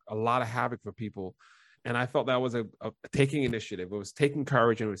causing a lot of havoc for people. And I felt that was a taking initiative. It was taking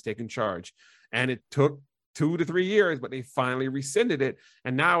courage and it was taking charge. And it took 2 to 3 years, but they finally rescinded it.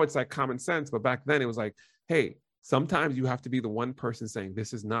 And now it's like common sense. But back then it was like, hey, sometimes you have to be the one person saying,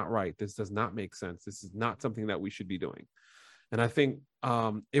 this is not right. This does not make sense. This is not something that we should be doing. And I think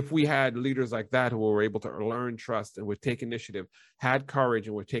if we had leaders like that who were able to learn trust and would take initiative, had courage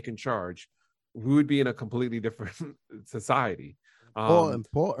and would take in charge, we would be in a completely different society.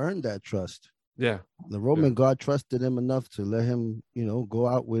 Paul earned that trust. Yeah. The Roman God trusted him enough to let him, go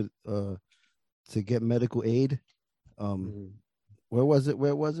out with to get medical aid. Where was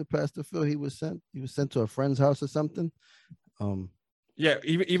it, Pastor Phil? He was sent to a friend's house or something. Yeah,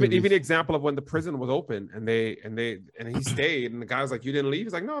 even the example of when the prison was open and he stayed, and the guy was like, "You didn't leave."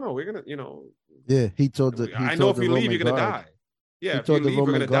 He's like, "No, we're gonna, Yeah, he told I know if you leave, you're gonna die. Yeah, if you leave, you're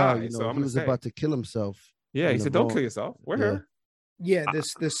gonna die. So I'm he was about to kill himself. Yeah, he said, "Don't kill yourself. We're here." Yeah,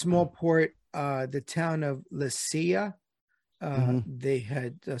 the small port, the town of Lycia, they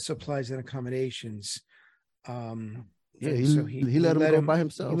had supplies and accommodations. He let him go by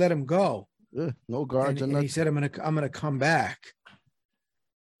himself. He let him go. Yeah, no guards, and he said, "I'm gonna come back,"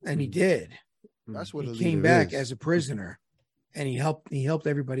 and he did. That's what he came back as a prisoner, and he helped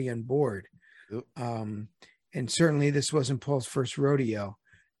everybody on board. Yep. And certainly this wasn't Paul's first rodeo,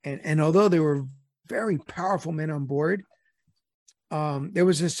 and although there were very powerful men on board, there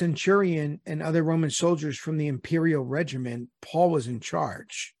was a centurion and other Roman soldiers from the imperial regiment. Paul was in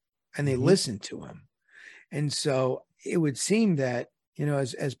charge, and they listened to him. And so it would seem that,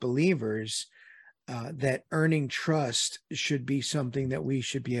 as believers, that earning trust should be something that we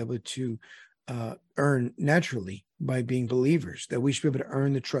should be able to earn naturally by being believers, that we should be able to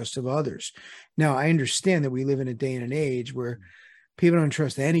earn the trust of others. Now, I understand that we live in a day and an age where people don't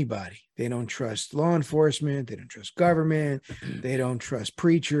trust anybody. They don't trust law enforcement. They don't trust government. They don't trust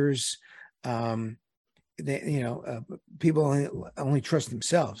preachers. People only trust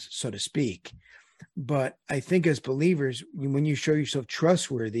themselves, so to speak. But I think as believers, when you show yourself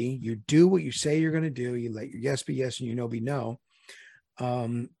trustworthy, you do what you say you're going to do. You let your yes be yes and your no be no.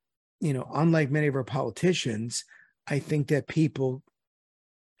 Unlike many of our politicians, I think that people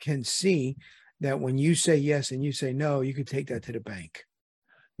can see that when you say yes and you say no, you can take that to the bank.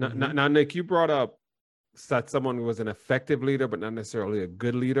 Now, Nick, you brought up that someone was an effective leader, but not necessarily a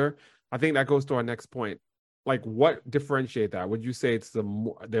good leader. I think that goes to our next point. Like, what differentiate that? Would you say it's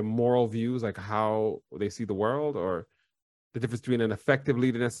their moral views, like how they see the world, or the difference between an effective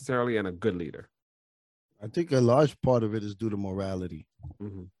leader necessarily and a good leader? I think a large part of it is due to morality.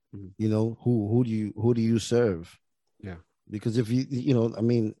 Who do you serve? Yeah. Because if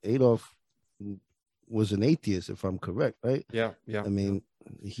Adolf was an atheist, if I'm correct, right? Yeah. I mean,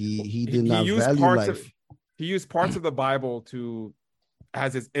 he did not value life. He used parts of the Bible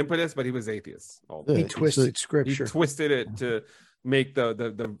as his impetus, but he was atheist. He twisted scripture. He twisted it to make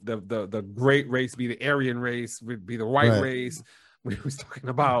the great race be the Aryan race, be the white race. He was talking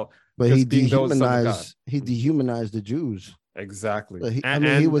about, but he dehumanized the Jews. Exactly. So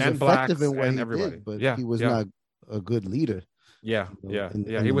he was effective in what he did, but he was not a good leader. Yeah.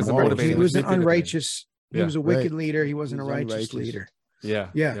 He was motivated. He was an unrighteous. He was a wicked leader. He wasn't a righteous leader. Yeah,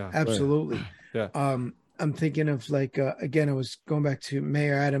 absolutely. Yeah. I'm thinking of again, I was going back to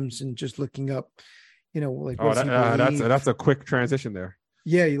Mayor Adams and just looking up, that's a quick transition there.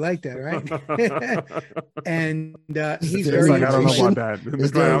 Yeah, you like that, right? And he's very like, I don't know about that.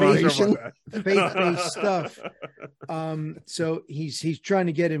 Faith-based stuff. So he's trying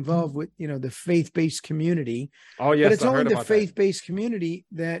to get involved with the faith-based community. Oh yes, but it's only the faith-based community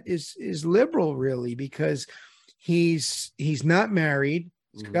that is liberal, really, because he's not married.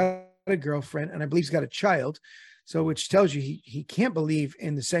 He's got a girlfriend, and I believe he's got a child. So, which tells you he can't believe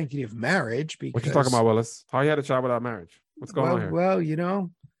in the sanctity of marriage. Because, what you talking about, Willis? How he had a child without marriage? What's going on here? Well,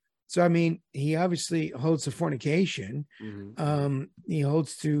 so I mean, he obviously holds to fornication. He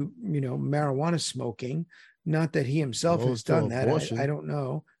holds to marijuana smoking. Not that he himself has done that. I don't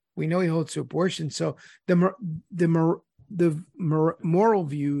know. We know he holds to abortion. So the moral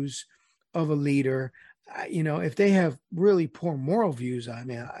views of a leader, if they have really poor moral views, I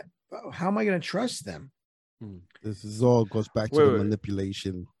mean, how am I going to trust them? This all goes back to the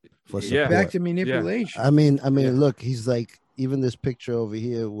manipulation. Back to manipulation. I mean, look, he's like even this picture over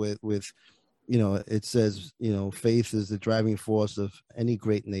here with it says, faith is the driving force of any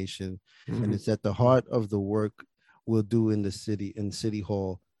great nation, and it's at the heart of the work we'll do in City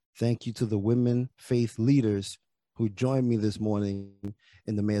Hall. Thank you to the women faith leaders who joined me this morning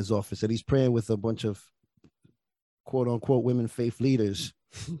in the mayor's office. And he's praying with a bunch of quote unquote women faith leaders,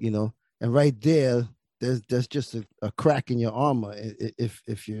 and right there's just a crack in your armor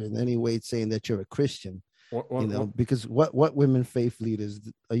if you're in any way saying that you're a Christian. Because what women faith leaders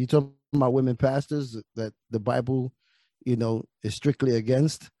are you talking about? Women pastors that the Bible, is strictly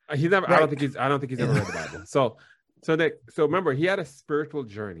against? He's never. Right. I don't think he's ever read the Bible. So remember, he had a spiritual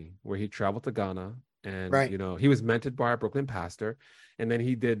journey where he traveled to Ghana, and he was mentored by a Brooklyn pastor, and then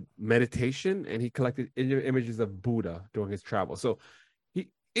he did meditation and he collected images of Buddha during his travel. So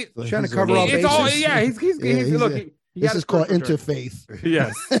trying to cover all bases. This is called interfaith.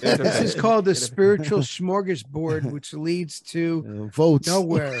 Yes. This is called the spiritual smorgasbord, which leads to votes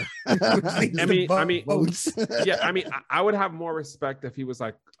nowhere. Votes. I would have more respect if he was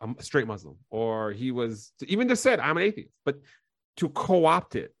like a straight Muslim, or he was even just said, I'm an atheist, but to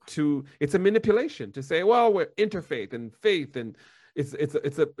co-opt it, it's a manipulation to say, well, we're interfaith and faith, and it's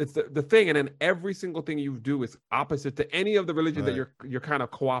the thing, and then every single thing you do is opposite to any of the religion that you're kind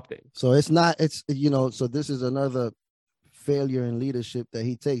of co-opting. So so this is another failure in leadership that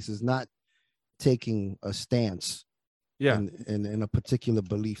he takes, is not taking a stance in a particular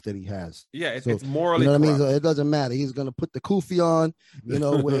belief that he has. It's morally corrupt. So it doesn't matter. He's going to put the kufi on,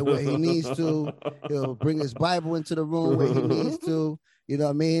 where he needs to. He'll bring his Bible into the room where he needs to,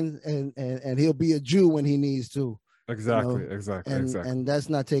 and he'll be a Jew when he needs to. Exactly. And that's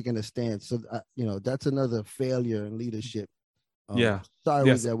not taking a stance. So, that's another failure in leadership. Sorry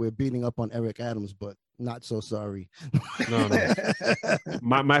that we're beating up on Eric Adams, but not so sorry. No.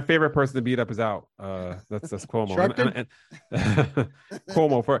 My favorite person to beat up is out. That's Cuomo. And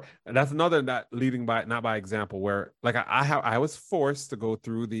Cuomo that's another not leading not by example, where like I was forced to go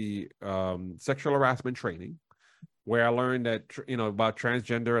through the sexual harassment training, where I learned that about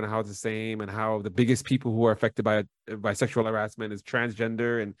transgender and how it's the same, and how the biggest people who are affected by sexual harassment is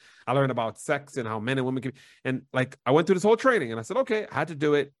transgender, and I learned about sex and how men and women can. And like I went through this whole training, and I said, okay, I had to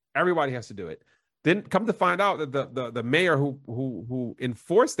do it. Everybody has to do it. Then come to find out that the mayor who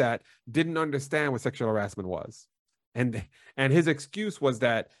enforced that didn't understand what sexual harassment was, and his excuse was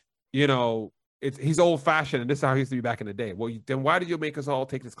that he's old fashioned and this is how he used to be back in the day. Well, then why did you make us all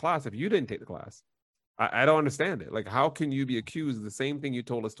take this class if you didn't take the class? I don't understand it. Like, how can you be accused of the same thing you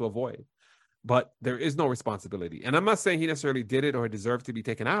told us to avoid? But there is no responsibility. And I'm not saying he necessarily did it or deserved to be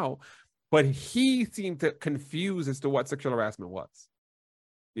taken out, but he seemed to confuse as to what sexual harassment was.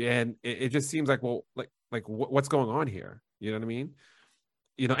 And it just seems like, well, like what's going on here? You know what I mean?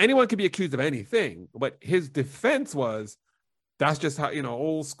 Anyone can be accused of anything, but his defense was, that's just how,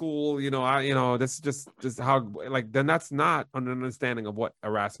 old school, that's just how, then that's not an understanding of what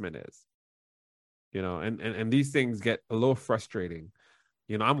harassment is. And these things get a little frustrating.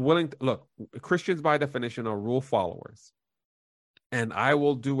 I'm willing to look, Christians by definition are rule followers, and I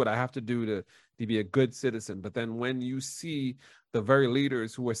will do what I have to do to be a good citizen. But then when you see the very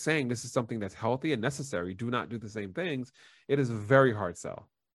leaders who are saying this is something that's healthy and necessary, do not do the same things, it is a very hard sell.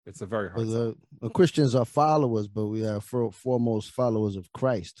 It's a very hard sell. Christians are followers, but we are foremost followers of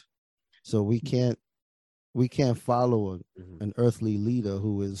Christ. So we can't follow an earthly leader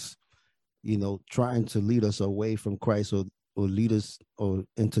who is trying to lead us away from Christ, or lead us or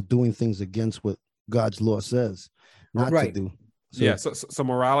into doing things against what God's law says not to do. So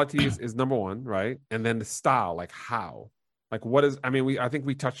morality is number one, right? And then the style, like how, like what is, I think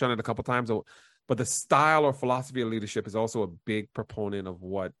we touched on it a couple of times, but the style or philosophy of leadership is also a big proponent of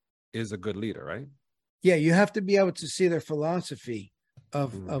what is a good leader, right? Yeah, you have to be able to see their philosophy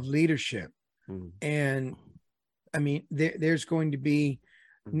of leadership. And there's going to be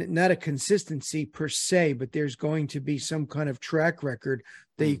not a consistency per se, but there's going to be some kind of track record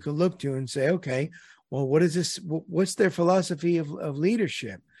that you can look to and say, okay, well, what is this? What's their philosophy of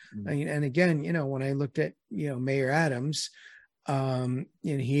leadership? And again, when I looked at, Mayor Adams, and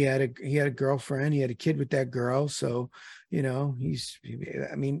he had a girlfriend, he had a kid with that girl. So,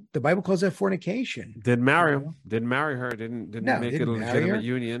 the Bible calls that fornication. Didn't marry her. Didn't make it a legitimate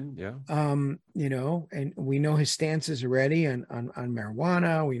union. Yeah. And we know his stances already on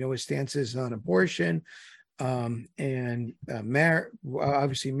marijuana. We know his stances on abortion, and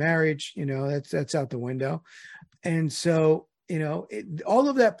obviously marriage, that's out the window. And so, all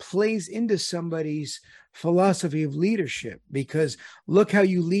of that plays into somebody's philosophy of leadership, because look how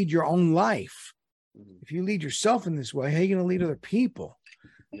you lead your own life. If you lead yourself in this way, how are you going to lead other people?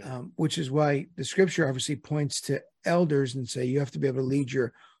 which is why the scripture obviously points to elders and say you have to be able to lead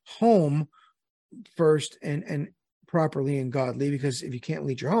your home first and properly and godly, because if you can't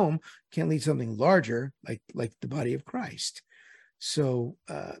lead your home, you can't lead something larger like the body of Christ. So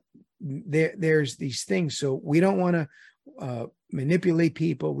there's these things. So we don't want to manipulate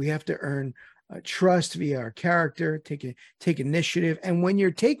people. We have to earn trust via our character, take initiative. And when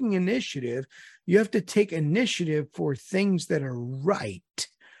you're taking initiative, you have to take initiative for things that are right.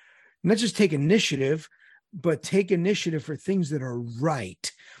 Not just take initiative, but take initiative for things that are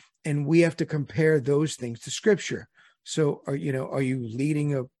right. And we have to compare those things to scripture. So are you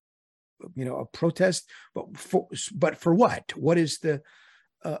leading a protest, but for what? What is the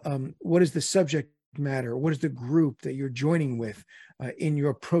subject matter? What is the group that you're joining with in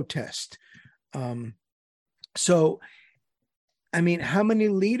your protest? So, I mean, how many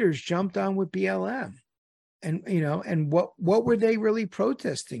leaders jumped on with BLM, and what were they really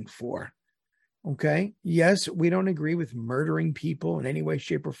protesting for? Okay. Yes, we don't agree with murdering people in any way,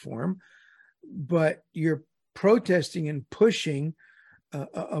 shape, or form, but you're protesting and pushing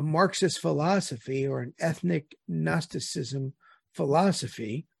a Marxist philosophy or an ethnic Gnosticism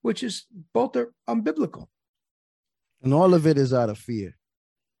philosophy, which is both are unbiblical. And all of it is out of fear.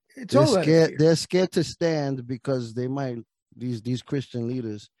 They're scared. They're scared to stand because they might, these Christian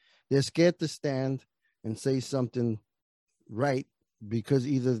leaders, they're scared to stand and say something right, because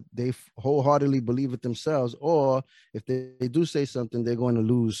either they wholeheartedly believe it themselves, or if they do say something, they're going to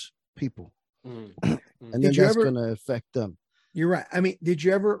lose people. And then that's going to affect them. You're right. I mean, did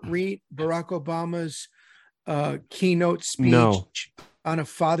you ever read Barack Obama's keynote speech on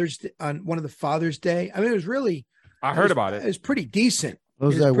one of the Father's Day? I mean, it was really. I heard about it. It was pretty decent.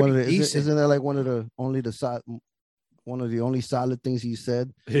 Was that one of the? Isn't that like one of the only solid things he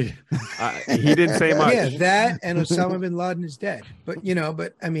said? He didn't say much. Yeah, that and Osama bin Laden is dead. But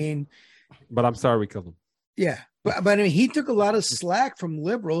I mean. But I'm sorry we killed him. Yeah, but I mean, he took a lot of slack from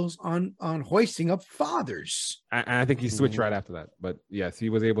liberals on hoisting up fathers. I think he switched right after that. But yes, he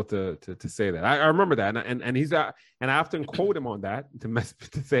was able to say that. I remember that, and he's and I often quote him on that to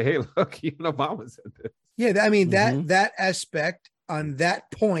say, hey, look, even Obama said this. Yeah, I mean that aspect on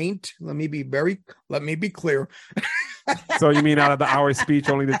that point. Let me be clear. So you mean out of the hour speech,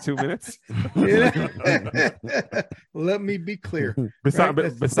 only the 2 minutes? Let me be clear.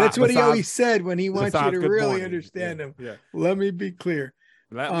 That's what he always said when he wants you to really understand him. Yeah. Let me be clear.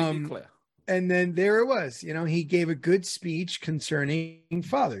 Let me be clear. And then there it was. He gave a good speech concerning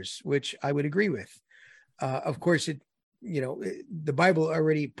fathers, which I would agree with. Of course, the Bible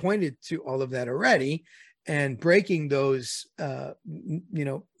already pointed to all of that already, and breaking those,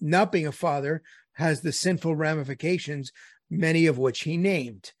 not being a father has the sinful ramifications, many of which he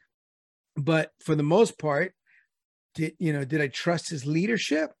named. But for the most part, did I trust his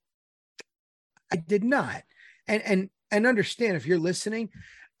leadership? I did not. And understand, if you're listening,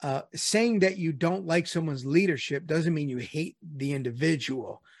 saying that you don't like someone's leadership doesn't mean you hate the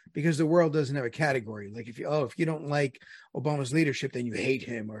individual, because the world doesn't have a category. Like if you don't like Obama's leadership, then you hate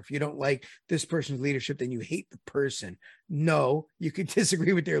him. Or if you don't like this person's leadership, then you hate the person. No, you could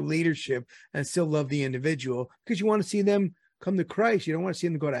disagree with their leadership and still love the individual, because you want to see them come to Christ. You don't want to see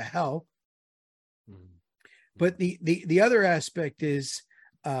them go to hell. But the other aspect is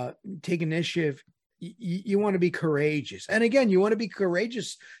take initiative. You want to be courageous. And again, you want to be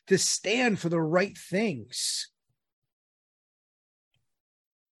courageous to stand for the right things.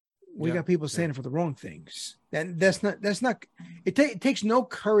 We got people standing for the wrong things. And that's not, it takes no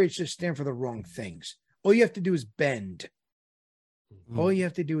courage to stand for the wrong things. All you have to do is bend. All you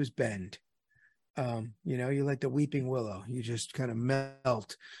have to do is bend. You're like the weeping willow. You just kind of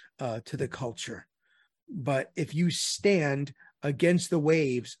melt to the culture. But if you stand against the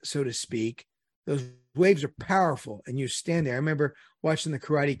waves, so to speak, those waves are powerful, and you stand there. I remember watching The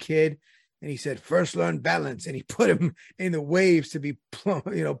Karate Kid, and he said, first learn balance. And he put him in the waves to be,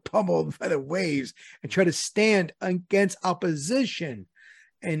 pummeled by the waves and try to stand against opposition.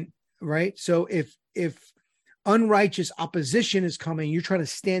 And right. So if unrighteous opposition is coming, you're trying to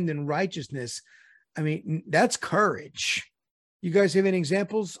stand in righteousness. I mean, that's courage. You guys have any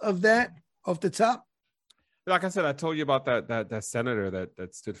examples of that off the top? Like I said, I told you about that senator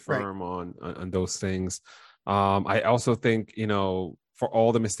that stood firm on those things. I also think, for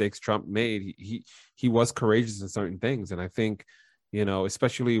all the mistakes Trump made, he was courageous in certain things. And I think,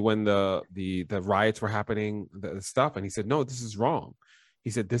 especially when the riots were happening, the stuff, and he said, no, this is wrong.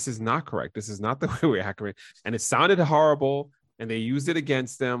 He said, this is not correct. This is not the way we're acting. And it sounded horrible, and they used it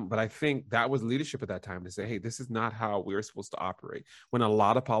against them. But I think that was leadership at that time to say, hey, this is not how we're supposed to operate. When a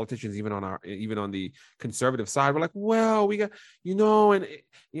lot of politicians, even on the conservative side, were like, well, we got, and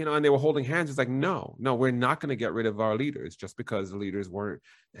and they were holding hands. It's like, no, we're not going to get rid of our leaders just because the leaders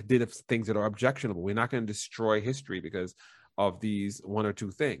did things that are objectionable. We're not going to destroy history because of these one or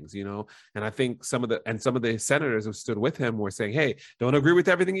two things, And I think some of the senators who stood with him were saying, hey, don't agree with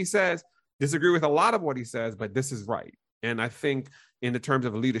everything he says, disagree with a lot of what he says, but this is right. And I think in the terms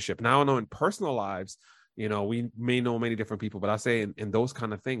of leadership, now I know in personal lives, we may know many different people, but I say in those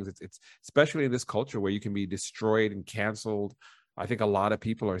kind of things, it's especially in this culture where you can be destroyed and canceled. I think a lot of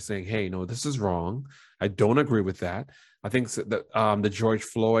people are saying, hey, no, this is wrong. I don't agree with that. I think the George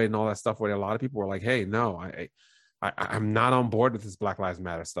Floyd and all that stuff, where a lot of people were like, hey, no, I'm not on board with this Black Lives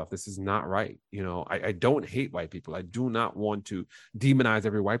Matter stuff. This is not right. I don't hate white people. I do not want to demonize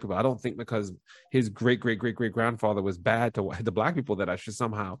every white people. I don't think because his great grandfather was bad to the Black people that I should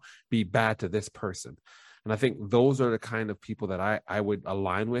somehow be bad to this person. And I think those are the kind of people that I would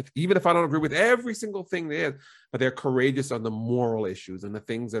align with, even if I don't agree with every single thing they is, but they're courageous on the moral issues and the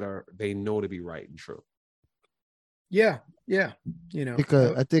things that they know to be right and true. Yeah.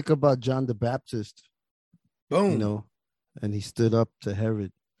 Because I think about John the Baptist. Boom. And he stood up to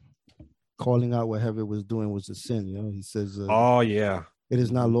Herod, calling out what Herod was doing was a sin. He says, it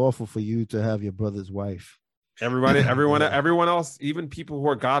is not lawful for you to have your brother's wife. Everyone else, even people who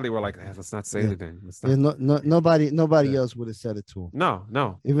are godly, were like, let's not say anything. Nobody else would have said it to him.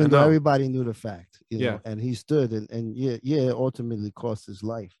 No. Even though everybody knew the fact, and he stood and it ultimately cost his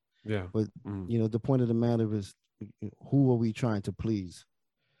life. Yeah. But the point of the matter is, who are we trying to please?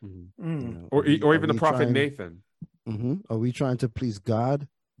 Or even the prophet Nathan. Are we trying to please God,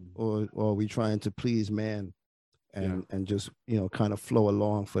 or are we trying to please man, and just kind of flow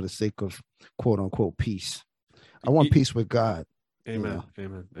along for the sake of quote unquote peace? I want peace with God. Amen.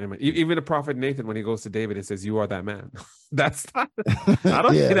 Even the prophet Nathan, when he goes to David and says, "You are that man." That's not. I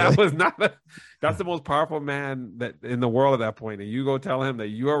don't think that was not. That's the most powerful man that in the world at that point. And you go tell him that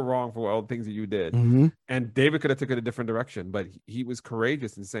you are wrong for all the things that you did. And David could have took it a different direction, but he was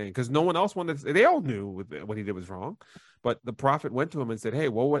courageous in saying, because no one else wanted. They all knew what he did was wrong, but the prophet went to him and said, "Hey,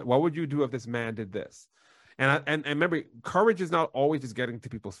 what would you do if this man did this?" And remember, courage is not always just getting to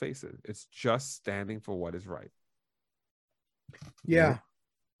people's faces. It's just standing for what is right. Yeah.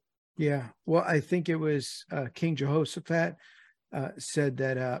 Well, I think it was King Jehoshaphat said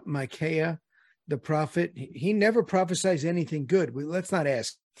that Micaiah, the prophet, he never prophesies anything good. Let's not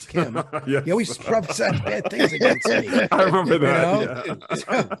ask him. Yes. He always prophesies bad things against me. I remember that.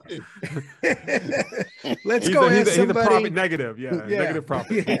 Let's go ask somebody. He's a prophet negative. Negative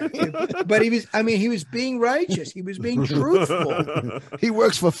prophet. Yeah. But he was being righteous. He was being truthful. He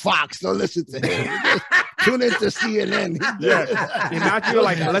works for Fox. Don't listen to him. Tune into CNN. Imagine you're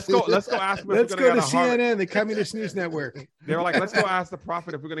like, let's go ask him. Let's go to CNN, the Communist News Network. They were like, let's go ask the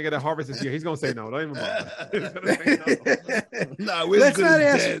prophet if we're going to get a harvest this year. He's going to say no. Don't even bother.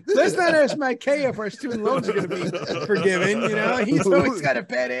 Let's not ask Micaiah if our student loans are going to be forgiven. He's always got a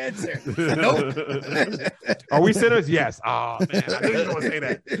bad answer. Nope. Are we sinners? Yes. Oh man, I knew you were going to say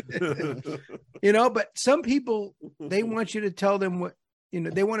that. But some people, they want you to tell them what.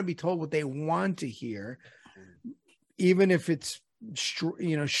 They want to be told what they want to hear, even if it's,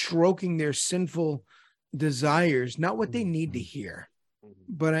 stroking their sinful desires, not what they need to hear.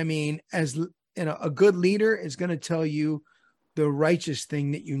 But I mean, as a good leader is going to tell you the righteous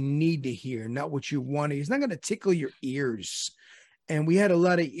thing that you need to hear, not what you want to. He's not going to tickle your ears. And we had a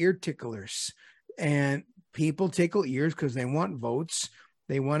lot of ear ticklers, and people tickle ears because they want votes.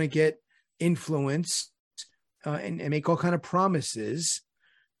 They want to get influence. And make all kind of promises,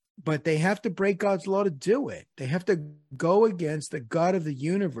 but they have to break God's law to do it. They have to go against the God of the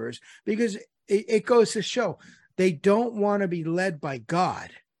universe, because it goes to show they don't want to be led by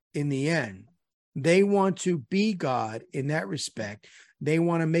God in the end. They want to be God in that respect. They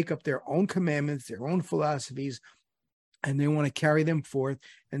want to make up their own commandments, their own philosophies, and they want to carry them forth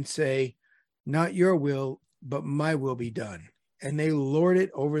and say, not your will, but my will be done. And they lord it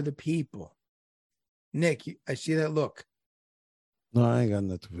over the people. Nick, I see that look. No, I ain't got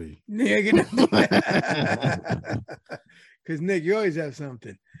nothing for you. Because Nick, you always have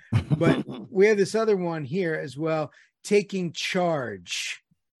something. But we have this other one here as well, taking charge.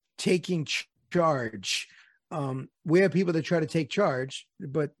 We have people that try to take charge,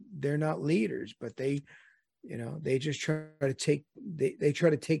 but they're not leaders. But they just try to take. They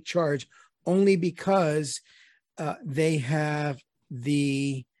try to take charge only because they have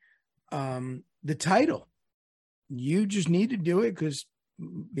the title. You just need to do it because,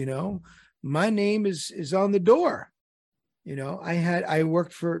 my name is on the door. I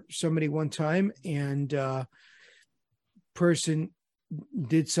worked for somebody one time, and person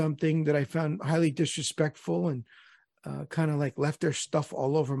did something that I found highly disrespectful, and kind of like left their stuff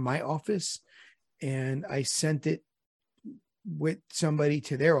all over my office, and I sent it with somebody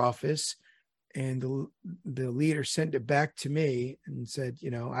to their office, and the leader sent it back to me and said,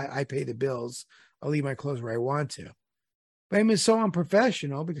 I pay the bills. I'll leave my clothes where I want to. But I mean, it's so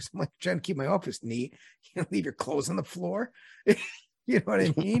unprofessional because I'm like trying to keep my office neat. You don't leave your clothes on the floor. You know what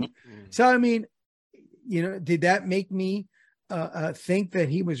I mean? So, I mean, did that make me think that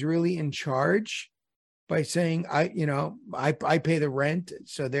he was really in charge by saying, I pay the rent,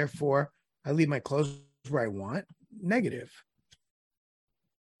 so therefore I leave my clothes where I want? Negative.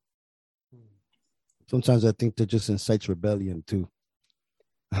 Sometimes I think that just incites rebellion too.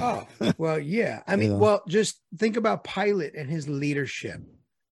 Oh, well, yeah. I mean, well, just think about Pilate and his leadership,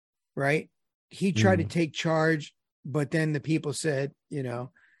 right? He tried to take charge, but then the people said, they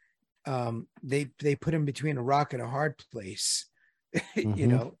put him between a rock and a hard place.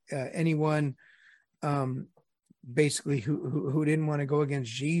 Anyone basically who didn't want to go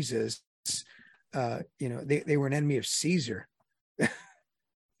against Jesus, they were an enemy of Caesar.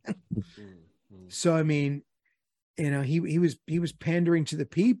 So, I mean, he was pandering to the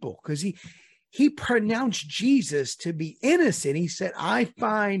people because he pronounced Jesus to be innocent. He said, I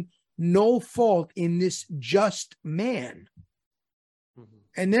find no fault in this just man.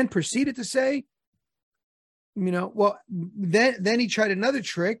 And then proceeded to say, well, then he tried another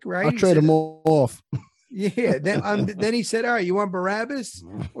trick, right? I'll trade him off. Yeah. Then he said, all right, you want Barabbas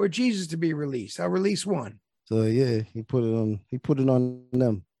or Jesus to be released? I'll release one. So yeah, he put it on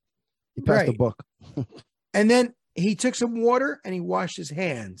them. He passed the buck. And then he took some water and he washed his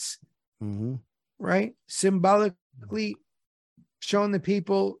hands. Right? Symbolically showing the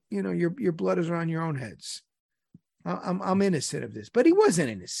people, your blood is on your own heads. I'm innocent of this, but he wasn't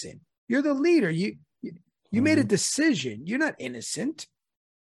innocent. You're the leader. You made a decision. You're not innocent.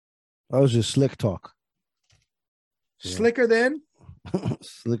 That was just slick talk. Slicker than?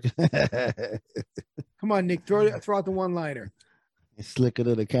 Slick. Come on, Nick, throw out the one-liner. Slicker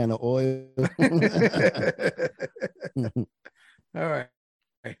than a can of oil. All right.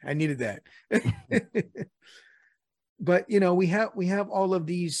 I needed that. But, we have all of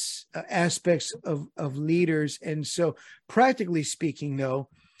these aspects of leaders. And so practically speaking, though,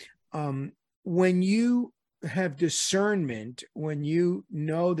 when you have discernment, when you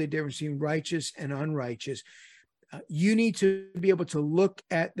know the difference between righteous and unrighteous, you need to be able to look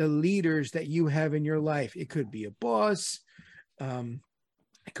at the leaders that you have in your life. It could be a boss. It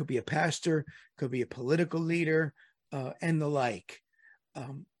could be a pastor, it could be a political leader, and the like.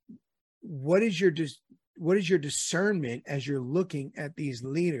 What is your discernment as you're looking at these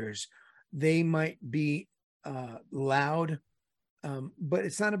leaders? They might be loud, but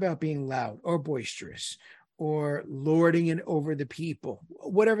it's not about being loud or boisterous or lording it over the people,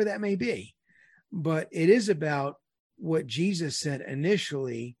 whatever that may be. But it is about what Jesus said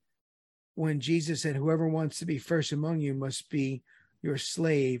initially, when Jesus said, whoever wants to be first among you must be your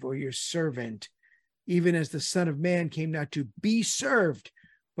slave or your servant, even as the Son of Man came not to be served,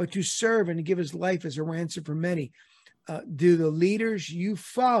 but to serve and to give his life as a ransom for many. Do the leaders you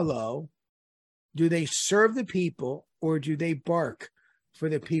follow, do they serve the people, or do they bark for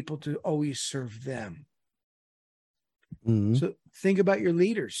the people to always serve them? So think about your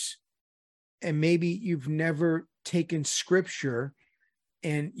leaders. And maybe you've never taken scripture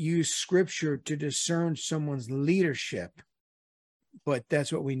and used scripture to discern someone's leadership. But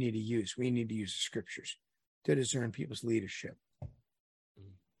that's what we need to use. We need to use the scriptures to discern people's leadership.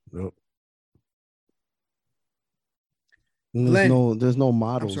 Yep. There's no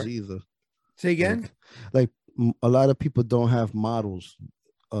models either. Say again? Like a lot of people don't have models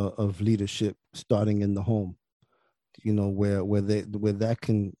of leadership starting in the home, where that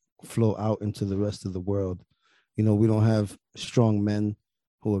can flow out into the rest of the world. We don't have strong men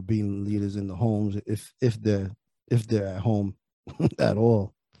who are being leaders in the homes if they're at home at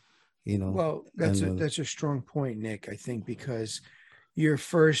all. Well, that's a strong point, Nick, I think, because your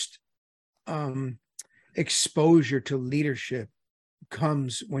first exposure to leadership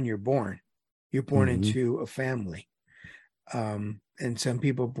comes when you're born. You're born into a family. And some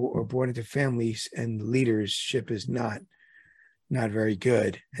people are born into families and leadership is not very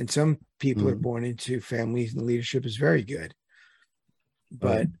good. And some people are born into families and leadership is very good.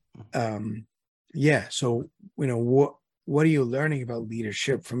 But so, what are you learning about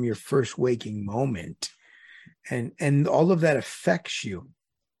leadership from your first waking moment? And all of that affects you.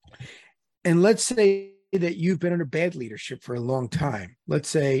 And let's say that you've been under bad leadership for a long time. Let's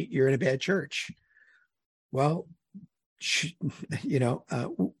say you're in a bad church. Well, should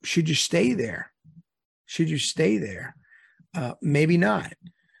you stay there? Should you stay there? Maybe not.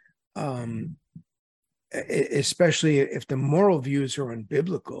 especially if the moral views are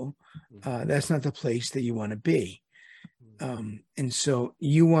unbiblical, that's not the place that you want to be. And so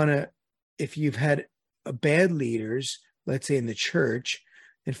you want to, if you've had bad leaders, let's say in the church,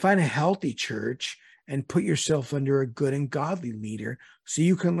 then find a healthy church and put yourself under a good and godly leader so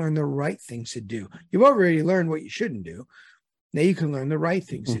you can learn the right things to do. You've already learned what you shouldn't do. Now you can learn the right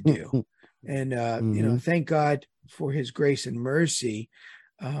things to do. And, you know, thank God for his grace and mercy.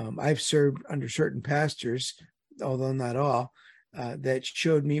 I've served under certain pastors, although not all, that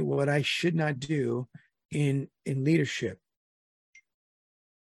showed me what I should not do in leadership.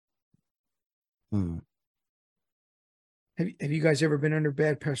 Have you guys ever been under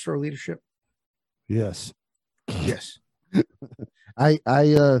bad pastoral leadership? Yes. Yes. I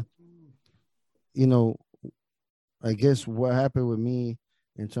you know, I guess what happened with me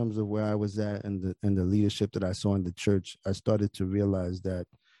in terms of where I was at and the leadership that I saw in the church, I started to realize that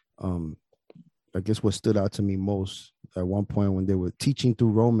I guess what stood out to me most at one point when they were teaching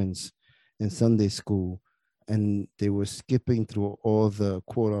through Romans in Sunday school, and they were skipping through all the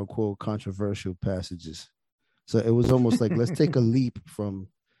quote unquote controversial passages. So it was almost like, let's take a leap from,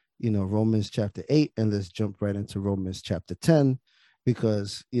 you know, Romans chapter 8 and let's jump right into Romans chapter 10,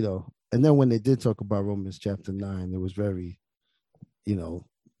 because, you know, and then when they did talk about Romans chapter 9, it was very, you know,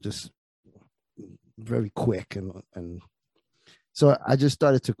 just very quick. And so I just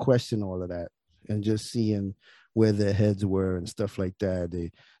started to question all of that and just seeing where their heads were and stuff like that.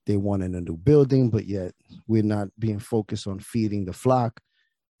 They wanted a new building, but yet we're not being focused on feeding the flock.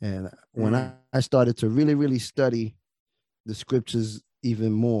 And when I started to really, really study the scriptures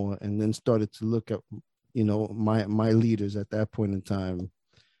even more, and then started to look at, you know, my leaders at that point in time,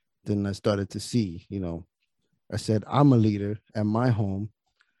 then I started to see, you know, I said, I'm a leader at my home,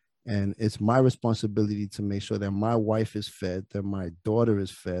 and it's my responsibility to make sure that my wife is fed, that my daughter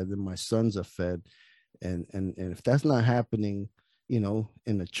is fed, that my sons are fed. And if that's not happening, you know,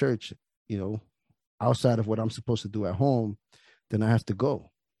 in the church, you know, outside of what I'm supposed to do at home, then I have to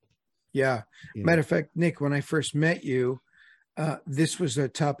go. Yeah. Matter of fact, Nick, when I first met you, this was a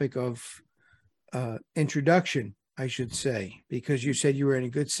topic of introduction, I should say, because you said you were in a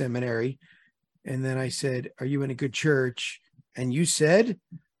good seminary. And then I said, are you in a good church? And you said,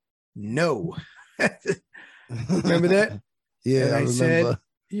 no. Remember that? Yeah, and I remember. said,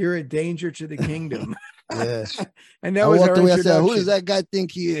 you're a danger to the kingdom. Yeah. And that was our introduction. I said, who does that guy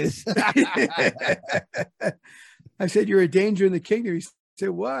think he is? I said, you're a danger in the kingdom. He said,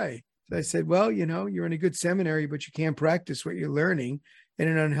 why? So I said, well, you know, you're in a good seminary, but you can't practice what you're learning in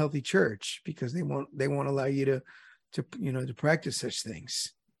an unhealthy church because they won't allow you to practice such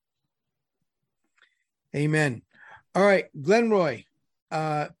things. Amen. All right, Glenroy,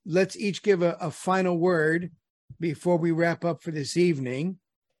 let's each give a final word before we wrap up for this evening,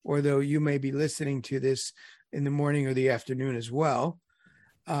 although you may be listening to this in the morning or the afternoon as well.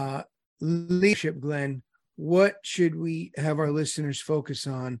 Leadership, Glenn, what should we have our listeners focus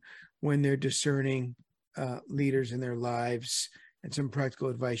on when they're discerning leaders in their lives, and some practical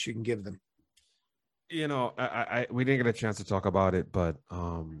advice you can give them? You know, we didn't get a chance to talk about it, but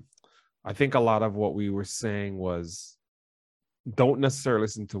I think a lot of what we were saying was, don't necessarily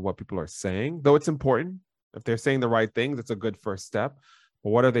listen to what people are saying, though it's important. If they're saying the right things, it's a good first step.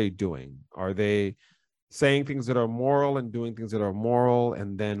 But what are they doing? Are they saying things that are moral and doing things that are moral,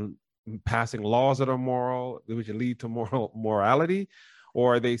 and then passing laws that are moral, which lead to morality?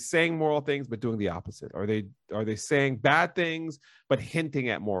 Or are they saying moral things but doing the opposite? Are they saying bad things but hinting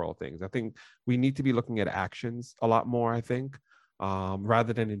at moral things? I think we need to be looking at actions a lot more, I think,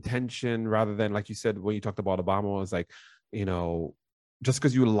 rather than intention, rather than, like you said, when you talked about Obama, it was like, you know, just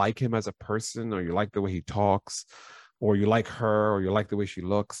because you like him as a person, or you like the way he talks, or you like her, or you like the way she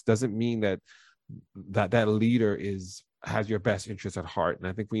looks, doesn't mean that leader has your best interest at heart. And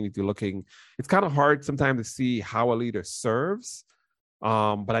I think we need to it's kind of hard sometimes to see how a leader serves.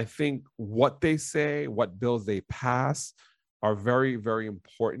 But I think what they say, what bills they pass are very, very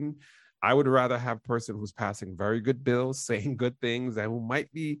important. I would rather have a person who's passing very good bills, saying good things, and who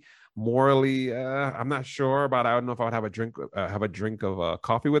might be morally, I'm not sure about, I don't know if I would have a drink of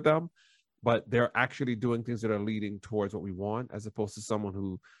coffee with them, but they're actually doing things that are leading towards what we want, as opposed to someone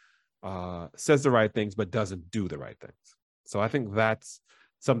who says the right things, but doesn't do the right things. So I think that's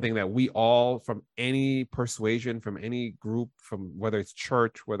something that we all, from any persuasion, from any group, from whether it's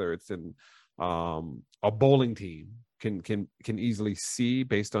church, whether it's in a bowling team, can easily see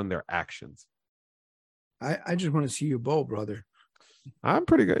based on their actions. I just want to see you bowl, brother. I'm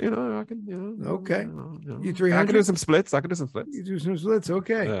pretty good, I can, Okay. You 300? I can do some splits. You do some splits,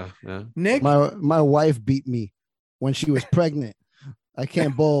 okay. Yeah. Nick? My wife beat me when she was pregnant. I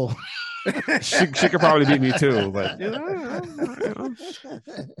can't bowl. she could probably beat me too, but you know.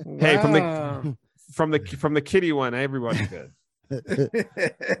 Hey, from the kitty one, everybody's good.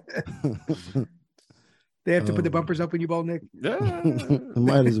 They have to put the bumpers up when you bowl, Nick. Yeah.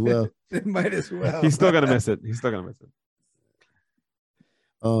 Might as well. Might as well. He's still gonna miss it.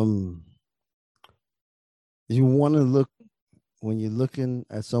 You want to look, when you're looking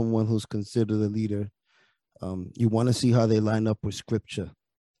at someone who's considered a leader, you want to see how they line up with scripture.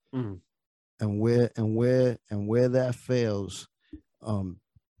 Mm. And where that fails,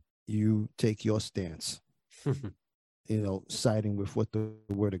 you take your stance. Siding with what the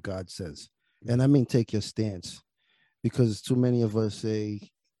word of God says. And I mean, take your stance, because too many of us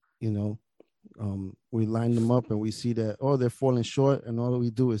say, we line them up and we see that, they're falling short, and all we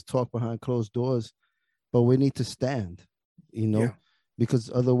do is talk behind closed doors. But we need to stand,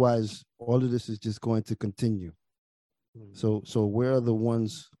 because otherwise all of this is just going to continue. So where are the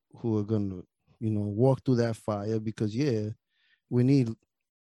ones who are going to, walk through that fire? Because we need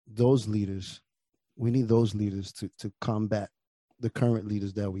those leaders. We need those leaders to combat the current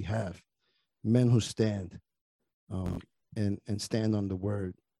leaders that we have, men who stand, and stand on the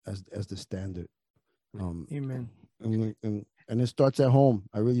word as the standard. Amen. And it starts at home.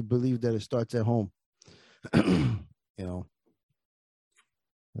 I really believe that it starts at home.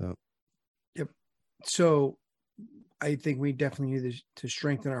 Yep. So I think we definitely need to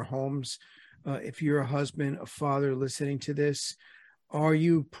strengthen our homes. If you're a husband, a father listening to this, are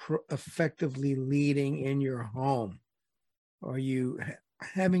you effectively leading in your home? Are you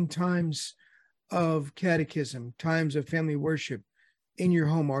having times of catechism, times of family worship in your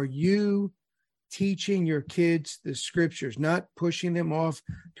home? Are you teaching your kids the scriptures, not pushing them off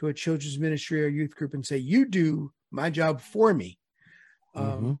to a children's ministry or youth group and say, you do my job for me?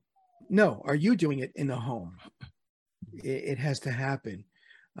 No, are you doing it in the home? It has to happen.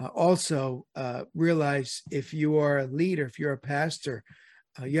 Also, realize if you are a leader, if you're a pastor,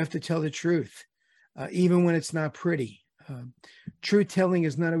 you have to tell the truth, even when it's not pretty. Truth telling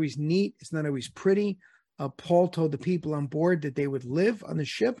is not always neat. It's not always pretty. Paul told the people on board that they would live on the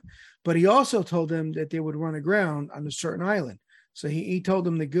ship, but he also told them that they would run aground on a certain island. So he told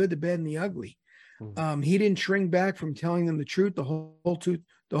them the good, the bad, and the ugly. He didn't shrink back from telling them the truth, the whole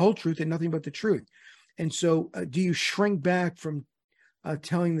truth, and nothing but the truth. And so do you shrink back from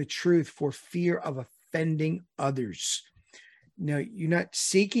telling the truth for fear of offending others? Now, you're not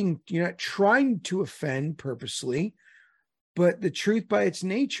trying to offend purposely, but the truth by its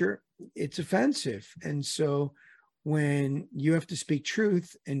nature, it's offensive. And so when you have to speak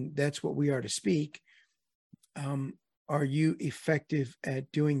truth, and that's what we are to speak, are you effective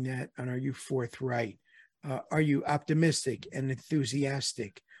at doing that? And are you forthright? Are you optimistic and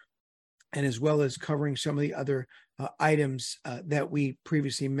enthusiastic? And as well as covering some of the other items that we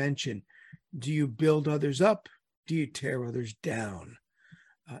previously mentioned, do you build others up? Do you tear others down?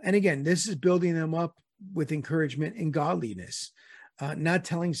 And again, this is building them up with encouragement and godliness, not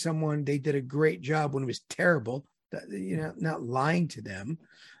telling someone they did a great job when it was terrible, not lying to them.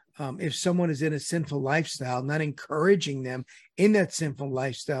 If someone is in a sinful lifestyle, not encouraging them in that sinful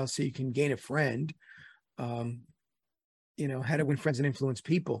lifestyle so you can gain a friend. How to win friends and influence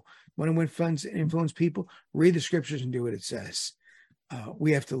people. Want to win friends and influence people? Read the scriptures and do what it says.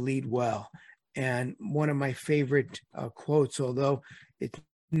 We have to lead well. And one of my favorite quotes, although it's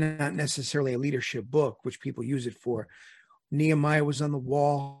not necessarily a leadership book, which people use it for, Nehemiah was on the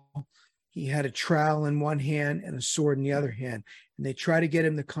wall. He had a trowel in one hand and a sword in the other hand. And they tried to get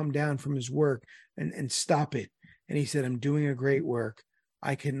him to come down from his work and stop it. And he said, I'm doing a great work.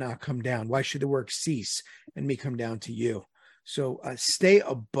 I cannot come down. Why should the work cease and me come down to you? So stay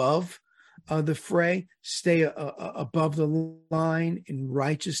above the fray, stay above the line in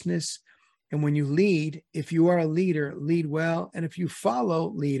righteousness. And when you lead, if you are a leader, lead well. And if you follow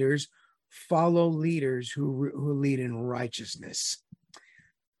leaders who lead in righteousness.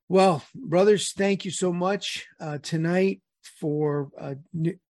 Well, brothers, thank you so much tonight for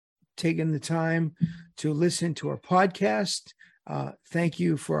taking the time to listen to our podcast. Thank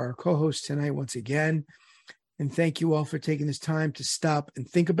you for our co-host tonight once again. And thank you all for taking this time to stop and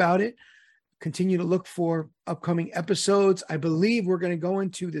think about it. Continue to look for upcoming episodes. I believe we're going to go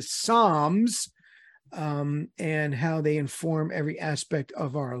into the Psalms and how they inform every aspect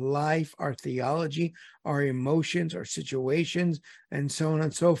of our life, our theology, our emotions, our situations, and so on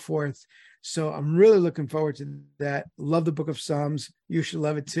and so forth. So I'm really looking forward to that. Love the book of Psalms. You should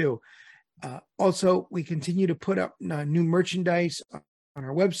love it too. Also, we continue to put up new merchandise on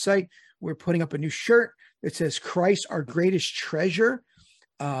our website. We're putting up a new shirt that says Christ, our greatest treasure.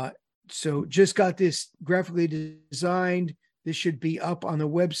 So just got this graphically designed, This should be up on the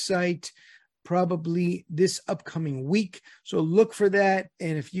website probably this upcoming week. So look for that.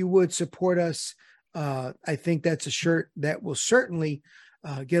 And if you would support us, I think that's a shirt that will certainly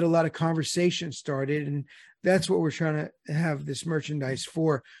get a lot of conversation started. And that's what we're trying to have this merchandise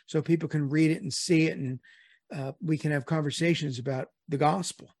for, so people can read it and see it, and we can have conversations about the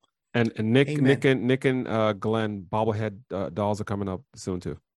gospel. And Nick and Glenn bobblehead dolls are coming up soon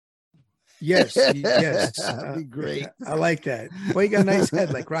too. Yes, yes, that'd be great. I like that. Well, you got a nice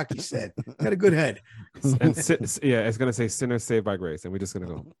head, like Rocky said. Got a good head. And yeah, it's gonna say "Sinners Saved by Grace," and we're just gonna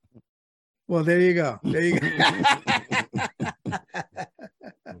go. Well, there you go. There you go.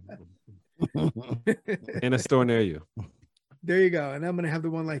 In a store near you. There you go. And I'm going to have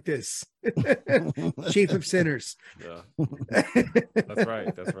the one like this. Chief of Sinners. Yeah. That's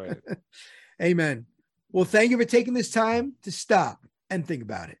right. That's right. Amen. Well, thank you for taking this time to stop and think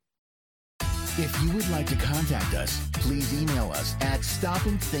about it. If you would like to contact us, please email us at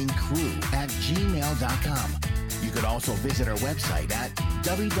stopandthinkcrew@gmail.com. You could also visit our website at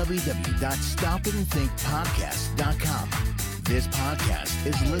www.stopandthinkpodcast.com. This podcast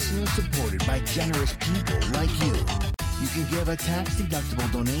is listener supported by generous people like you. You can give a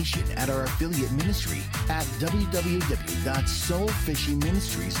tax-deductible donation at our affiliate ministry at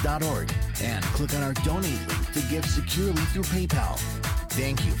www.soulfishingministries.org and click on our donate link to give securely through PayPal.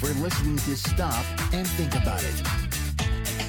 Thank you for listening to Stop and Think About It.